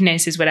Bowie's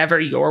weakness is whatever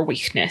your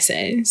weakness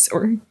is.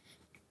 Or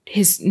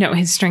his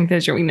strength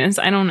is your weakness.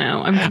 I don't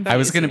know. I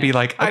was going to be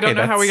like, okay, I don't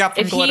know how we got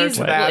from glitter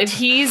to that. If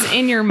he's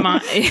in your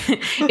mind,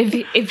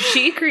 if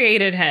she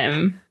created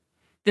him,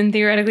 then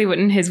theoretically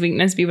wouldn't his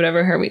weakness be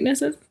whatever her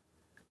weakness is?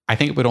 I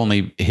think it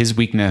would his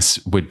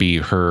weakness would be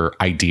her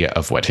idea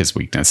of what his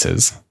weakness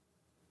is.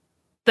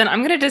 Then I'm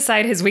going to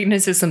decide his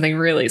weakness is something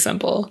really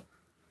simple.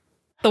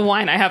 The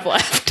wine I have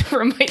left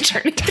from my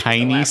journey.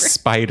 Tiny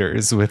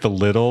spiders with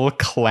little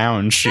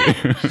clown shoes.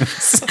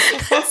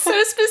 That's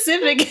so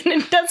specific,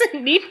 and it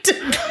doesn't need to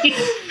be.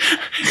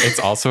 It's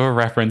also a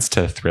reference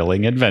to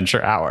Thrilling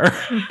Adventure Hour.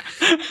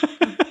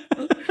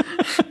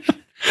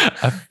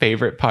 A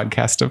favorite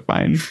podcast of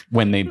mine,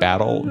 when they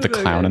battle the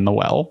clown in the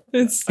well.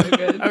 It's so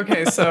good.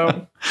 Okay,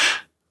 so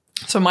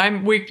my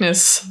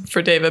weakness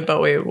for David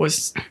Bowie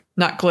was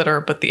not glitter,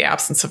 but the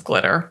absence of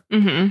glitter.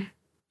 Mm-hmm.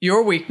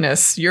 Your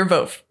weakness, your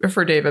vote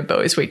for David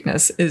Bowie's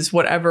weakness is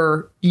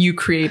whatever you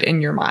create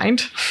in your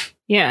mind.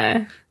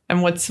 Yeah.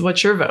 And what's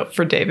your vote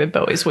for David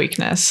Bowie's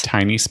weakness?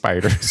 Tiny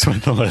spiders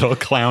with the little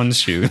clown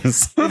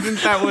shoes.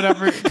 Isn't that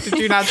whatever? Did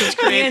you not just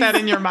create that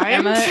in your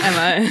mind?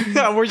 Emma.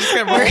 No, we're just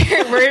gonna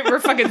we're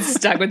fucking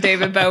stuck with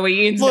David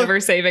Bowie. He's never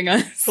saving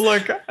us.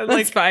 Look,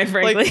 that's fine,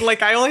 frankly.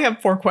 Like I only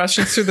have 4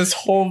 questions through this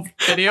whole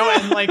video,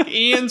 and like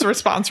Ian's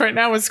response right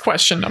now is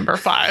question number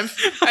 5,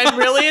 and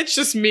really it's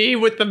just me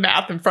with the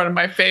math in front of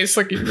my face,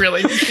 looking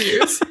really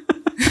confused.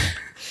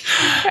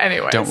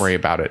 Anyway, don't worry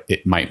about it.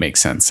 It might make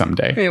sense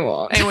someday. It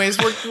won't. Anyways,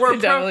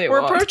 we're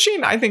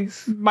approaching. I think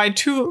my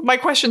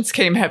questions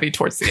came heavy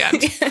towards the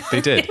end.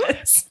 They did.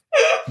 Yes.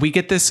 We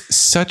get this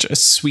such a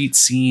sweet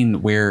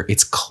scene where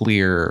it's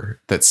clear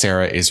that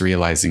Sarah is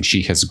realizing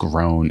she has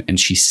grown, and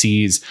she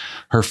sees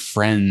her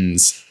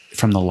friends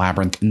from the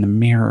labyrinth in the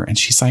mirror, and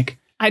she's like,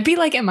 I'd be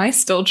like, am I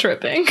still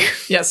tripping?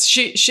 Yes,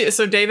 she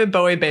so David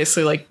Bowie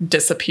basically like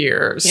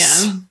disappears.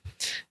 Yeah.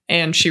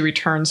 And she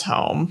returns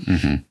home.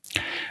 Mm-hmm.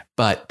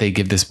 But they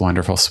give this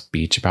wonderful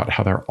speech about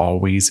how they'll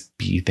always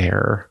be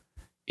there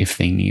if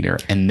they need her.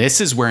 And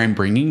this is where I'm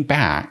bringing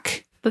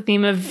back the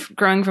theme of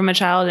growing from a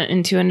child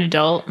into an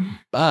adult.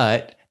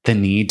 But the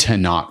need to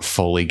not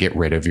fully get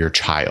rid of your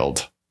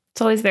child.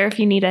 It's always there if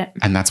you need it.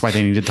 And that's why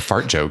they needed the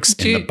fart jokes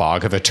in the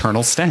bog of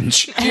eternal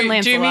stench. Do you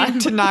mean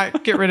to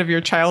not get rid of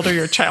your child or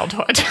your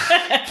childhood?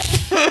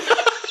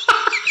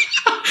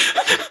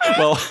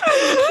 Well...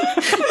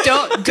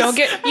 Don't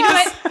get, you know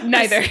what?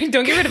 Neither.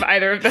 Don't get rid of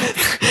either of them.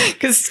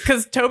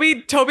 Because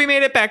Toby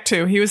made it back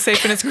too. He was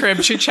safe in his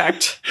crib. She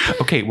checked.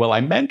 Okay, well, I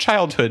meant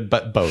childhood,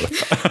 but both.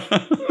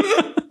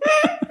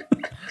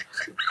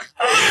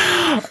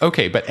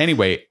 Okay, but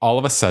anyway, all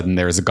of a sudden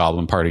there is a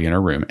goblin party in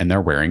her room, and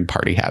they're wearing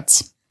party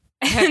hats.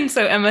 And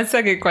so Emma's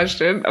second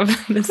question of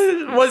this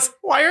was,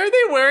 why are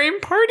they wearing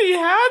party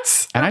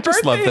hats? And I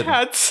just love that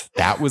hats?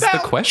 that was the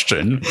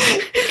question.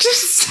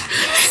 Just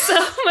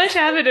so much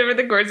happened over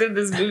the course of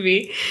this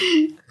movie.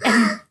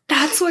 And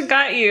That's what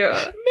got you.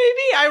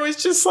 Maybe I was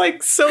just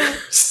like so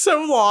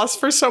lost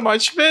for so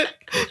much of it,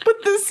 but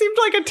this seemed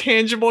like a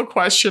tangible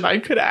question I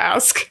could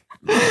ask.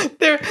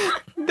 There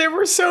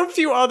were so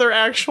few other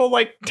actual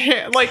like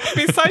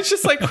besides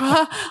just like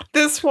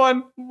this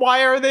one.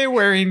 Why are they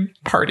wearing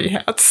party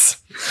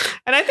hats?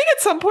 And I think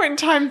at some point in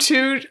time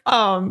too,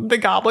 the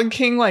Goblin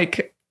King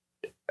like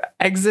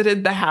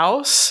exited the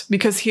house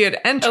because he had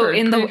entered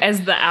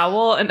as the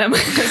owl, and I'm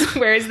like,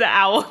 where's the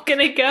owl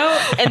gonna go?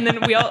 And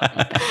then we all,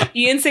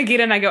 Ian,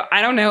 Sangeeta, and I go,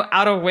 I don't know,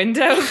 out a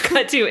window.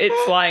 Cut to it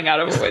flying out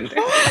of a window.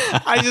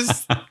 I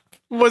just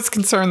was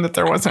concerned that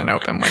there wasn't an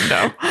open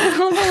window.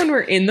 When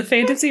we're in the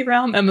fantasy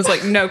realm, Emma's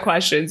like, no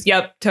questions.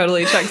 Yep,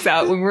 totally checks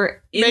out. When we're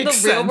in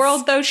the real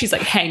world, though, she's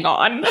like, hang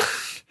on.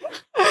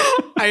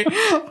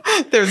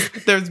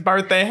 There's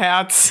birthday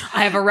hats.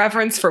 I have a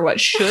reference for what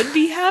should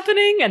be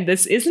happening, and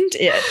this isn't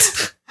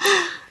it.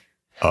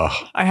 Oh,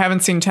 I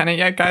haven't seen Tenet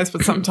yet, guys,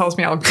 but something tells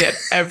me I'll get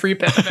every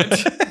bit of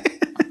it.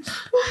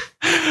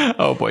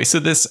 Oh boy! So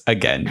this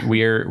again,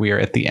 we are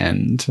at the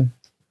end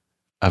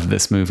of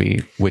this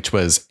movie, which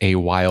was a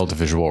wild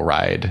visual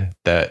ride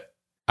that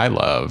I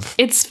love.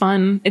 It's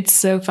fun. It's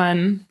so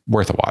fun.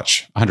 Worth a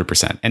watch,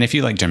 100%. And if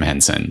you like Jim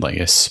Henson, like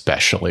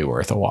especially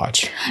worth a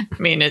watch. I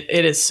mean, it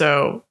is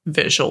so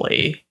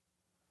visually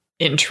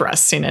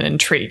interesting and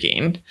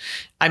intriguing.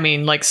 I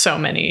mean, like so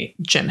many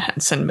Jim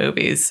Henson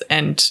movies.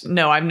 And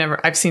no,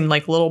 I've seen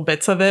like little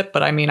bits of it,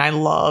 but I mean, I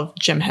love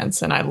Jim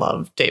Henson. I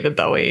love David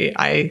Bowie.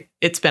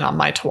 It's been on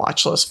my to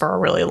watch list for a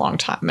really long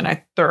time, and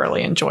I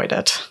thoroughly enjoyed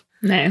it.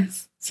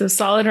 Nice. So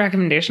solid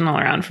recommendation all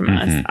around from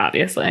us,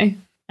 obviously.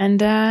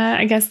 And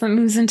I guess that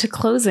moves into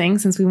closing,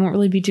 since we won't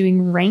really be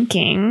doing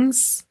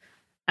rankings.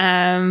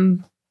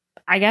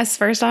 I guess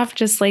first off,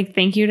 just like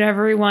thank you to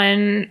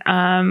everyone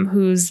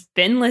who's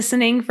been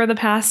listening for the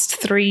past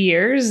 3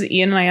 years.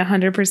 Ian and I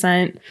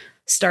 100%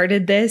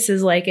 started this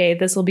as like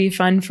this will be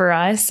fun for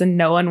us and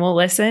no one will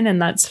listen,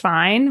 and that's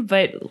fine.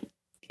 But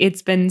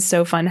it's been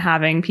so fun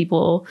having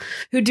people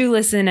who do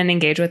listen and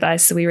engage with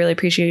us. So we really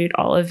appreciate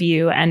all of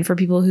you. And for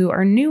people who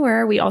are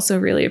newer, we also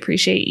really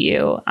appreciate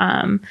you.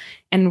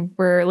 And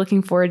we're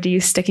looking forward to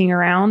you sticking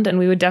around. And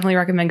we would definitely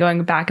recommend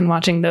going back and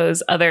watching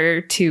those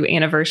other 2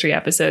 anniversary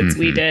episodes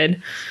we did.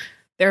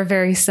 They're a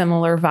very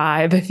similar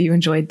vibe if you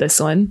enjoyed this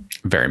one.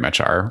 Very much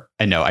are.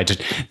 And no, I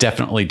just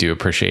definitely do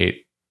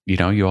appreciate,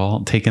 you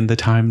all taking the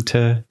time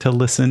to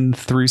listen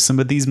through some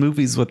of these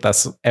movies with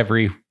us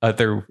every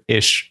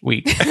other-ish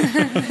week.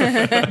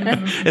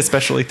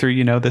 Especially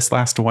through, this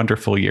last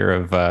wonderful year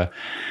of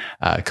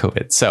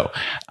COVID. So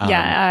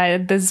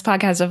this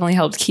podcast definitely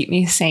helped keep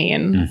me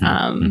sane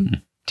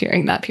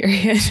during that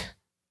period.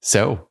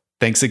 So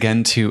thanks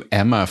again to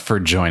Emma for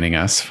joining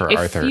us for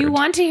our third. If you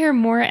want to hear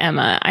more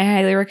Emma, I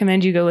highly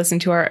recommend you go listen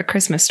to our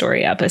Christmas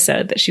Story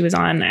episode that she was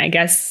on, I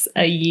guess,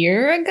 a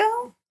year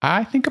ago.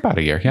 I think about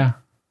a year. Yeah.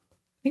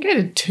 I think I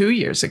did 2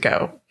 years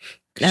ago.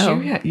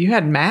 Oh. You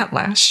had Matt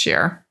last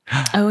year.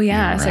 Oh,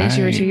 yeah. So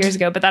you were 2 years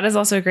ago. But that is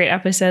also a great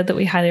episode that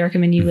we highly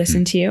recommend you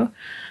listen to.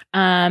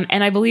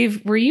 And I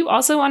believe, were you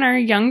also on our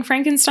Young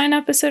Frankenstein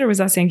episode, or was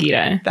that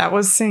Sangeeta? That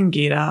was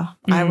Sangeeta.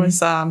 I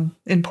was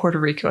in Puerto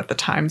Rico at the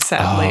time,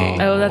 sadly.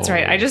 Oh, that's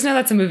right. I just know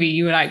that's a movie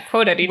you and I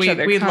quote at each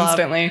other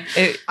constantly.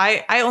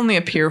 I only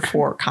appear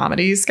for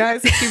comedies,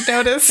 guys, if you've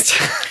noticed.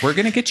 We're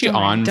going to get you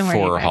on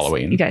for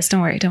Halloween. You guys, don't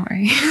worry.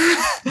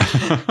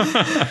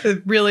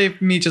 Really,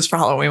 me just for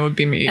Halloween would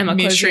be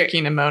me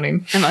shrieking and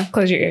moaning. Emma,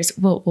 close your ears.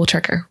 We'll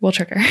trick her.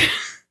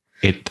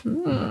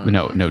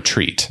 No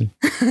treat.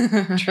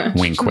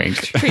 Wink, wink.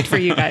 Treat for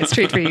you guys.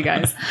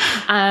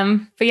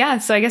 But yeah,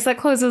 so I guess that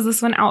closes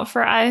this one out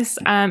for us.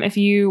 If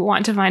you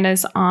want to find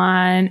us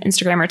on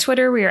Instagram or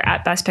Twitter, we are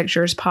at Best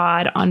Pictures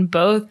Pod on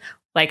both.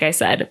 Like I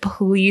said,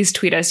 please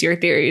tweet us your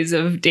theories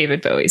of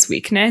David Bowie's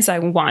weakness. I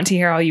want to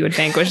hear how you would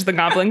vanquish the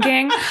Goblin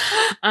King.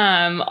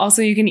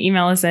 Also, you can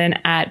email us in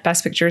at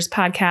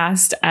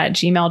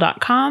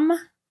bestpicturespodcast@gmail.com.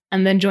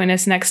 And then join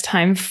us next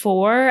time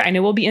for, I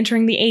know we'll be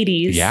entering the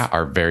 80s. Yeah,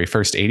 our very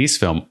first 80s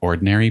film,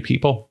 Ordinary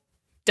People.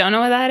 Don't know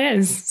what that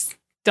is.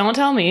 Don't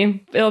tell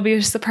me. It'll be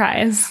a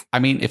surprise. I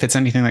mean, if it's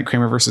anything like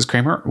Kramer versus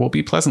Kramer, we'll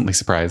be pleasantly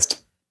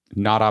surprised.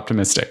 Not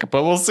optimistic,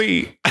 but we'll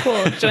see.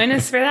 Cool. Join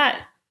us for that.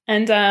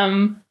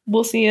 And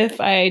we'll see if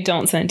I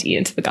don't send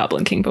Ian to the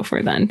Goblin King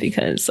before then,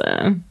 because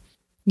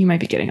you might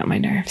be getting on my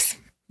nerves.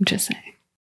 I'm just saying.